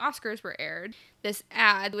time that the Oscars were aired. This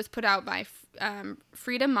ad was put out by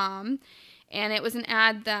Frida Mom, and it was an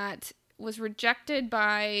ad that was rejected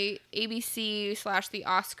by ABC/the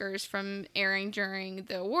Oscars from airing during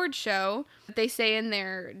the award show. They say in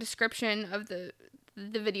their description of the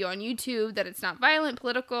video on YouTube that it's not violent,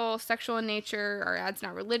 political, sexual in nature, our ad's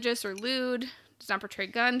not religious or lewd, does not portray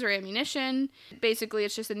guns or ammunition. Basically,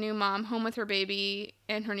 it's just a new mom home with her baby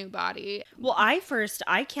and her new body. Well, I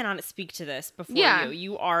cannot speak to this before you.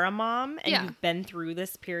 You are a mom and you've been through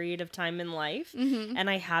this period of time in life, and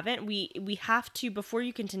I haven't. We have to, before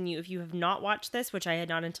you continue, if you have not watched this, which I had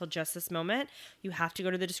not until just this moment, you have to go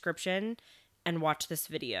to the description and watch this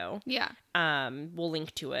video. Yeah. We'll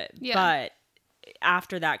link to it. Yeah. But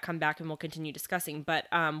after that, come back and we'll continue discussing. But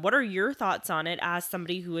what are your thoughts on it as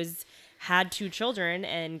somebody who has had 2 children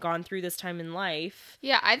and gone through this time in life?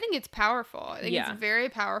 Yeah, I think it's powerful. I think it's very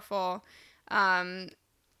powerful.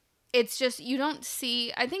 it's just, you don't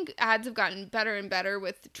see, I think ads have gotten better and better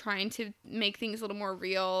with trying to make things a little more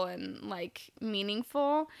real and like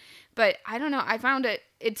meaningful, but I don't know, I found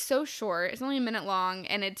it's so short, it's only a minute long,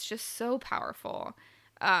 and it's just so powerful.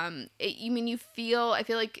 I feel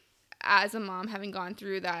like as a mom having gone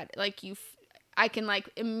through that, like I can like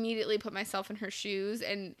immediately put myself in her shoes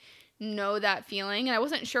and know that feeling, and I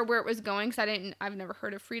wasn't sure where it was going because I've never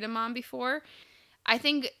heard of Freedom Mom before. I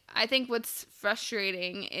think what's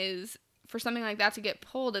frustrating is for something like that to get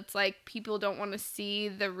pulled, it's like people don't want to see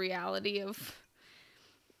the reality of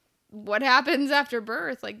what happens after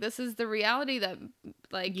birth. Like, this is the reality that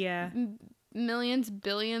like millions,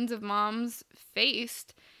 billions of moms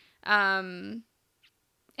faced. And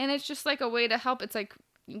it's just like a way to help. It's like,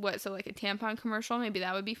 like a tampon commercial, maybe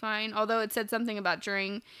that would be fine. Although it said something about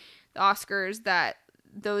during the Oscars that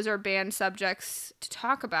those are banned subjects to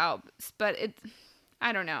talk about, but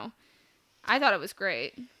I don't know. I thought it was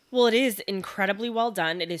great. Well, it is incredibly well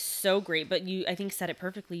done. It is so great, but you, I think, said it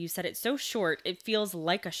perfectly. You said it's so short. It feels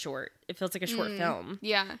like a short. It feels like a short film.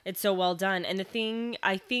 Yeah. It's so well done. And the thing,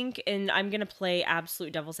 I think, and I'm going to play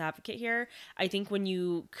absolute devil's advocate here, I think when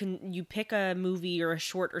you pick a movie or a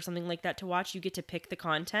short or something like that to watch, you get to pick the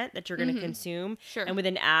content that you're going to consume. Sure. And with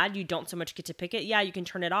an ad, you don't so much get to pick it. Yeah, you can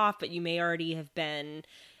turn it off, but you may already have been...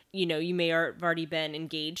 you may have already been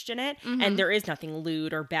engaged in it, and there is nothing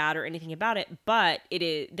lewd or bad or anything about it, but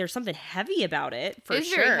there's something heavy about it, for sure.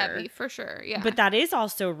 It's very heavy, for sure, yeah. But that is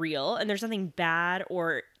also real, and there's nothing bad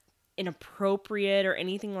or inappropriate or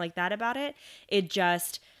anything like that about it. It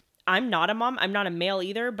just... I'm not a mom. I'm not a male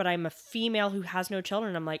either, but I'm a female who has no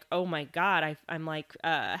children. I'm like, oh my God, I'm like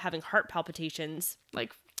having heart palpitations.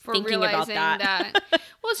 Like, for thinking realizing about that.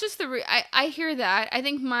 Well, it's just I hear that. I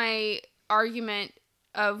think my argument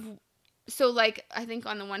I think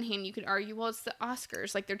on the one hand you could argue, well, it's the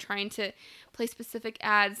Oscars, like they're trying to play specific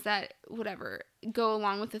ads that whatever go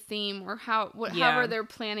along with the theme or however they're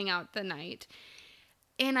planning out the night.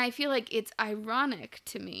 And I feel like it's ironic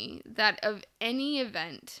to me that if any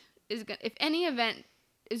event is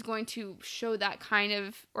going to show that kind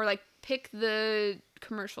of, or like pick the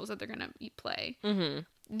commercials that they're going to play,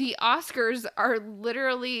 the Oscars are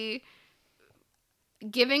literally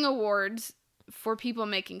giving awards for people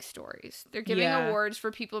making stories. They're giving awards for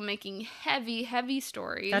people making heavy, heavy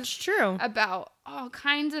stories. That's true. About all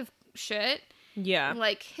kinds of shit. Yeah.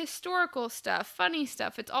 Like historical stuff, funny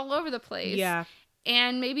stuff. It's all over the place. Yeah.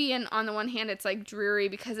 And maybe on the one hand, it's like dreary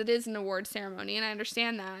because it is an award ceremony, and I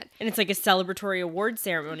understand that. And it's like a celebratory award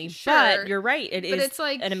ceremony. Sure. But you're right. It's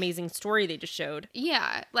like an amazing story they just showed.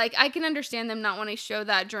 Yeah. Like, I can understand them not wanting to show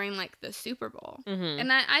that during, like, the Super Bowl.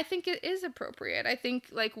 And I think it is appropriate. I think,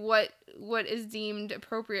 like, what is deemed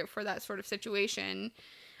appropriate for that sort of situation,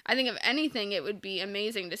 I think if anything, it would be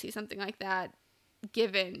amazing to see something like that,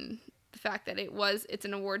 given the fact that it's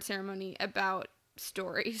an award ceremony about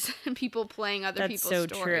stories and people playing other people's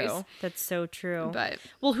stories. That's so true. But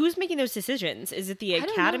who's making those decisions? Is it the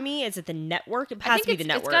Academy? Is it the network? It has to be the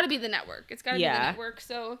network. It's got to be the network. It's got to be the network.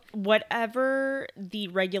 So whatever the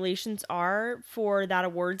regulations are for that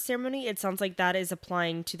award ceremony, it sounds like that is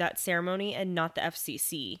applying to that ceremony and not the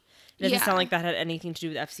FCC. It doesn't sound like that had anything to do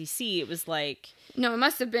with FCC. It was like... No, it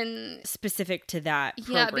must have been... specific to that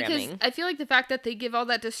programming. Yeah, because I feel like the fact that they give all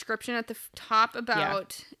that description at the top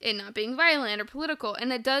about it not being violent or political,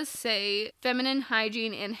 and it does say feminine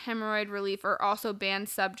hygiene and hemorrhoid relief are also banned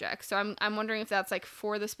subjects. So I'm wondering if that's like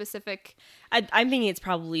for the specific... I'm thinking it's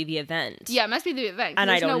probably the event. Yeah, it must be the event. And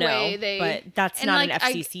I don't know, way but that's not an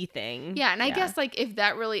FCC thing. Yeah, and I guess like if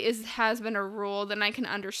that really has been a rule, then I can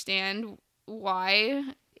understand why...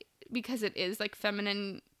 because it is like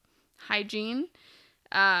feminine hygiene.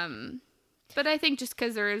 But I think just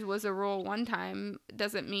because there was a rule one time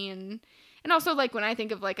doesn't mean... And also, like, when I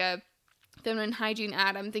think of like a feminine hygiene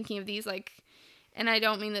ad, I'm thinking of these like, and I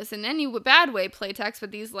don't mean this in any bad way, Playtex,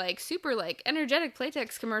 but these like super like energetic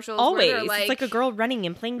Playtex commercials. Always. Where It's like a girl running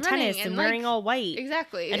and playing tennis and wearing all white.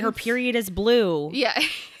 Exactly. And her period is blue. Yeah,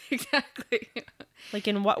 exactly. Like,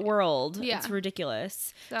 in what world? Yeah. It's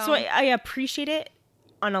ridiculous. So I appreciate it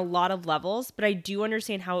on a lot of levels, but I do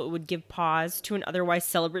understand how it would give pause to an otherwise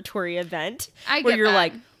celebratory event where you're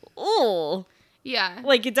like, oh, yeah,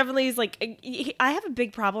 like it definitely is. Like, I have a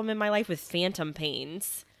big problem in my life with phantom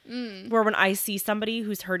pains, where when I see somebody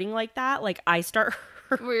who's hurting like that, like I start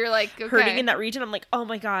where you're like hurting in that region. I'm like, oh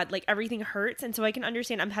my God, like everything hurts. And so I can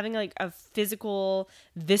understand I'm having like a physical,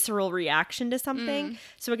 visceral reaction to something.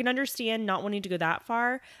 So I can understand not wanting to go that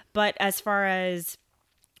far. But as far as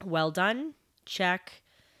well done, check.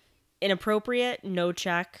 Inappropriate, no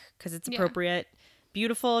check, because it's appropriate.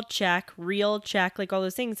 Beautiful, check. Real, check. Like all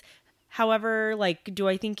those things. However, like,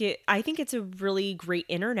 I think it's a really great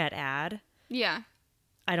internet ad. Yeah.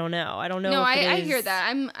 I don't know. No, I hear that.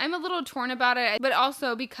 I'm a little torn about it, but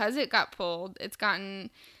also because it got pulled, it's gotten,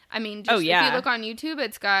 I mean, just if you look on YouTube,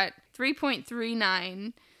 it's got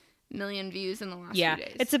 3.39 million views in the last few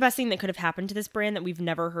days. It's the best thing that could have happened to this brand that we've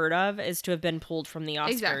never heard of is to have been pulled from the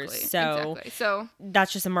Oscars. Exactly. So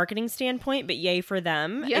that's just a marketing standpoint, but yay for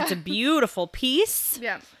them. Yeah. It's a beautiful piece.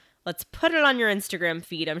 Yeah. Let's put it on your Instagram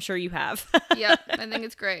feed. I'm sure you have. Yep. I think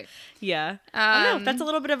it's great. Yeah. I don't know. That's a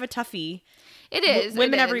little bit of a toughie. It is.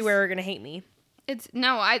 Women everywhere are going to hate me. But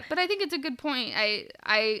I think it's a good point.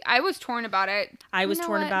 I was torn about it. I was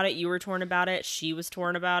torn about it. You were torn about it. She was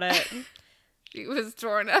torn about it. She was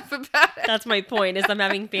torn up about it. That's my point, is I'm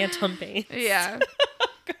having phantom pains. Yeah.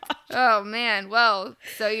 Oh, man. Well,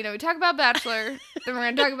 so, we talk about Bachelor, then we're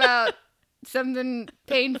going to talk about something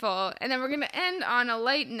painful, and then we're going to end on a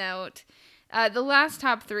light note. The last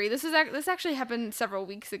top 3, this actually happened several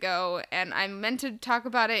weeks ago, and I meant to talk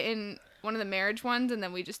about it in one of the marriage ones, and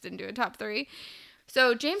then we just didn't do a top 3.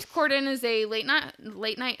 So James Corden is a late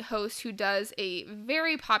night host who does a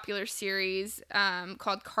very popular series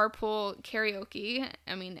called Carpool Karaoke.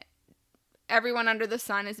 I mean, everyone under the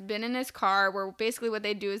sun has been in his car, where basically what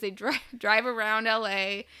they do is they drive around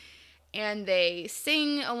LA and they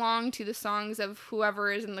sing along to the songs of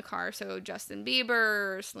whoever is in the car. So Justin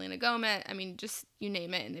Bieber, Selena Gomez, I mean, just you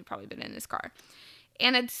name it, and they've probably been in his car.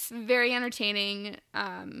 And it's very entertaining.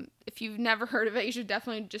 If you've never heard of it, you should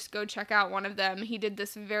definitely just go check out one of them. He did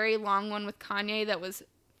this very long one with Kanye that was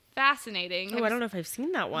fascinating. Oh, I don't know if I've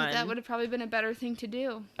seen that one. That would have probably been a better thing to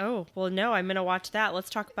do. Oh, well, no, I'm going to watch that. Let's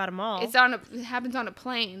talk about them all. It happens on a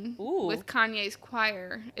plane. Ooh. With Kanye's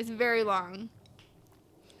choir. It's very long.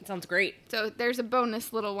 It sounds great. So there's a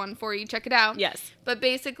bonus little one for you. Check it out. Yes. But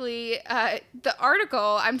basically, the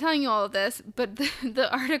article, I'm telling you all of this, but the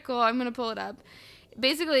article, I'm going to pull it up.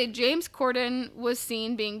 Basically, James Corden was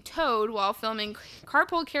seen being towed while filming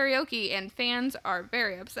Carpool Karaoke, and fans are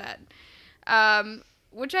very upset.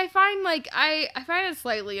 Which I find, I find it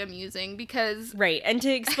slightly amusing because... Right, and to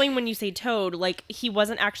explain when you say towed, he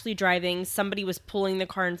wasn't actually driving, somebody was pulling the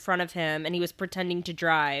car in front of him, and he was pretending to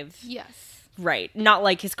drive. Yes. Right, not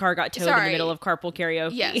like his car got towed in the middle of Carpool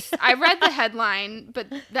Karaoke. Yes, I read the headline, but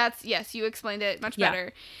yes, you explained it much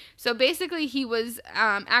better. So basically, he was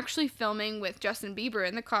actually filming with Justin Bieber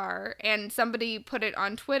in the car, and somebody put it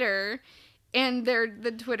on Twitter, and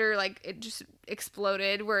the Twitter, it just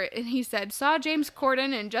exploded, and he said, saw James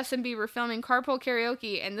Corden and Justin Bieber filming Carpool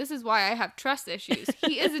Karaoke, and this is why I have trust issues.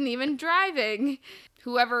 He isn't even driving.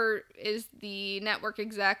 Whoever is the network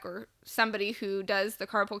exec or somebody who does the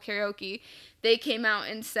Carpool Karaoke, they came out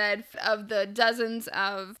and said of the dozens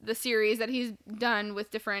of the series that he's done with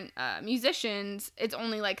different musicians, it's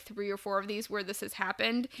only 3 or 4 of these where this has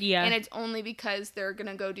happened. Yeah. And it's only because they're going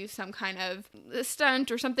to go do some kind of stunt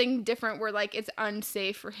or something different where it's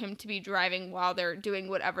unsafe for him to be driving while they're doing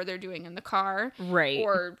whatever they're doing in the car. Right.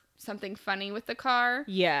 Or something funny with the car.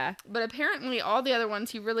 Yeah. But apparently all the other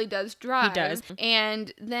ones he really does drive. He does.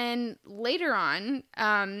 And then later on,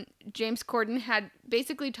 James Corden had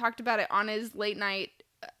basically talked about it on his late night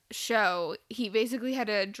show. He basically had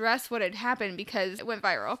to address what had happened because it went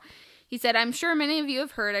viral. He said, I'm sure many of you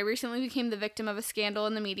have heard, I recently became the victim of a scandal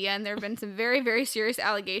in the media, and there have been some very, very serious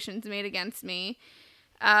allegations made against me.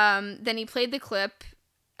 Then he played the clip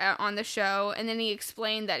on the show, and then he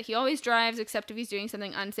explained that he always drives except if he's doing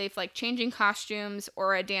something unsafe like changing costumes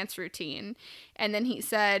or a dance routine. And then he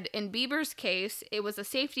said in Bieber's case it was a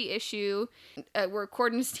safety issue where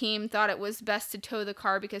Corden's team thought it was best to tow the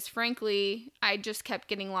car because frankly I just kept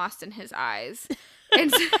getting lost in his eyes.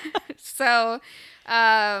 And so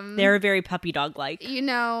they're very puppy dog like,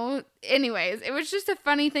 anyways, it was just a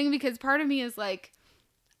funny thing because part of me is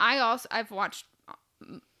I've watched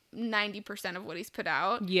 90% of what he's put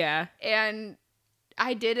out. Yeah. And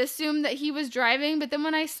I did assume that he was driving, but then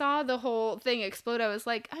when I saw the whole thing explode, I was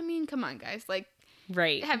like, I mean, come on, guys.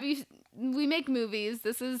 Right. We make movies.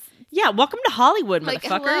 This is... Yeah, welcome to Hollywood,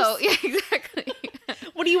 motherfuckers. Hello. Yeah, exactly.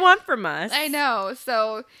 What do you want from us? I know.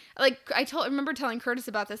 So, I remember telling Curtis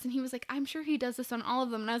about this, and he was like, I'm sure he does this on all of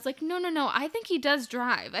them. And I was like, no. I think he does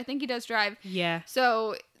drive. Yeah.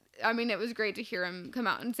 So, I mean, it was great to hear him come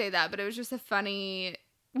out and say that, but it was just a funny...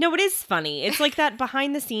 No, it is funny. It's that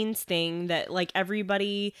behind the scenes thing that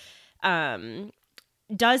everybody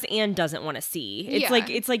does and doesn't want to see.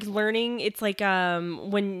 It's like learning. It's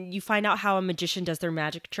when you find out how a magician does their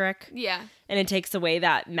magic trick. Yeah. And it takes away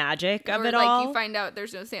that magic of it all. all. You find out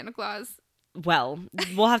there's no Santa Claus. Well,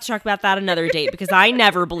 we'll have to talk about that another date because I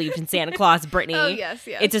never believed in Santa Claus, Brittany. Oh, yes.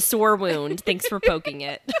 It's a sore wound. Thanks for poking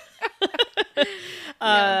it.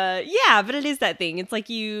 Yeah, but it is that thing. It's like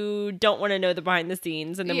you don't want to know the behind the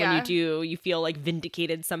scenes, and then when you do, you feel like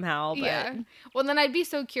vindicated somehow. But... Yeah. Well, then I'd be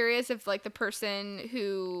so curious if like the person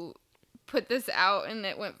who put this out and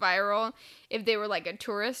it went viral, if they were like a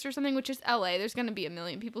tourist or something, which is LA. There's going to be a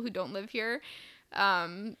million people who don't live here.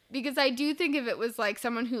 Because I do think if it was like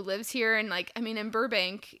someone who lives here and like, I mean, in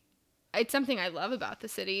Burbank, it's something I love about the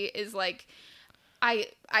city is like,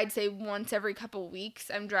 I'd say once every couple weeks,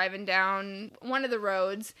 I'm driving down one of the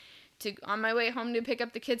roads on my way home to pick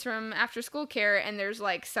up the kids from after school care, and there's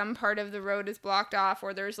like some part of the road is blocked off,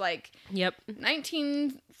 or there's like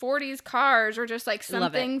 1940s cars, or just like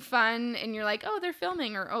something fun, and you're like, oh, they're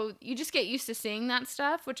filming, or oh, you just get used to seeing that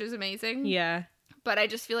stuff, which is amazing. Yeah. But I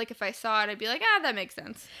just feel like if I saw it, I'd be like, that makes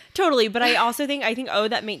sense. Totally. But I also think, oh,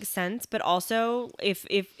 that makes sense. But also, if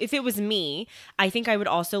it was me, I think I would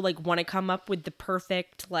also like want to come up with the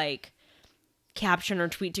perfect like caption or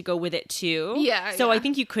tweet to go with it too. Yeah. So I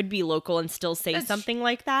think you could be local and still say something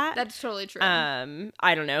like that. That's totally true.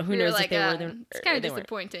 I don't know. Who knows if they were there. It's kind of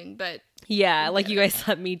disappointing, but yeah, like you guys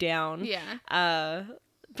let me down. Yeah.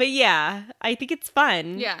 But yeah, I think it's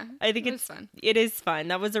fun. Yeah, I think it's fun. It is fun.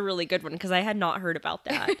 That was a really good one because I had not heard about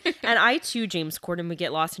that. And I too, James Corden, would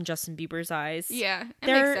get lost in Justin Bieber's eyes. Yeah, it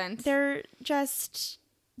makes sense.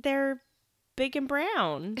 They're big and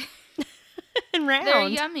brown. And round. They're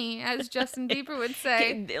yummy, as Justin Bieber would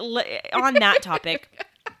say. On that topic,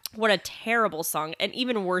 what a terrible song. An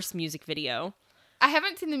even worse music video. I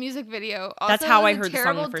haven't seen the music video. Also, that's how I heard the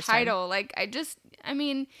song the first title. time. Like, it just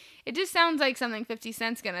sounds like something 50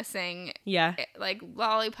 Cent's gonna sing. Yeah. Like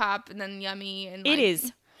Lollipop and then Yummy. And it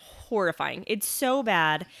is horrifying. It's so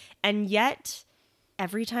bad. And yet,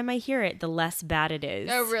 every time I hear it, the less bad it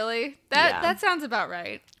is. Oh, really? That sounds about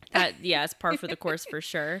right. It's par for the course for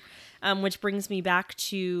sure. Which brings me back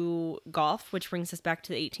to golf, which brings us back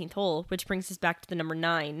to the 18th hole, which brings us back to the number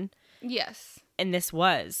 9. Yes. And this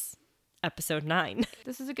was episode 9.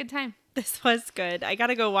 This is a good time. This was good. I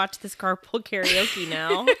gotta go watch this carpool karaoke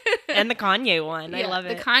now. And the Kanye one. I love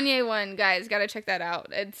it. The Kanye one, guys, gotta check that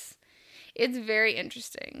out. It's very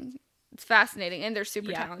interesting. It's fascinating, and they're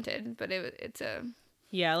super talented. But it's a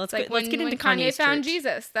let's get into Kanye found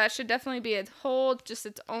Jesus. That should definitely be its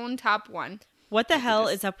own top one. What the hell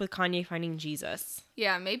is up with Kanye finding Jesus?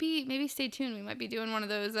 Yeah, maybe stay tuned. We might be doing one of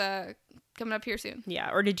those coming up here soon. Yeah,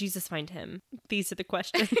 or did Jesus find him? These are the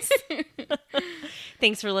questions.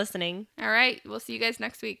 Thanks for listening. All right, we'll see you guys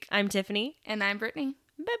next week. I'm Tiffany. And I'm Brittany.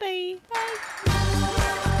 Bye-bye. Bye.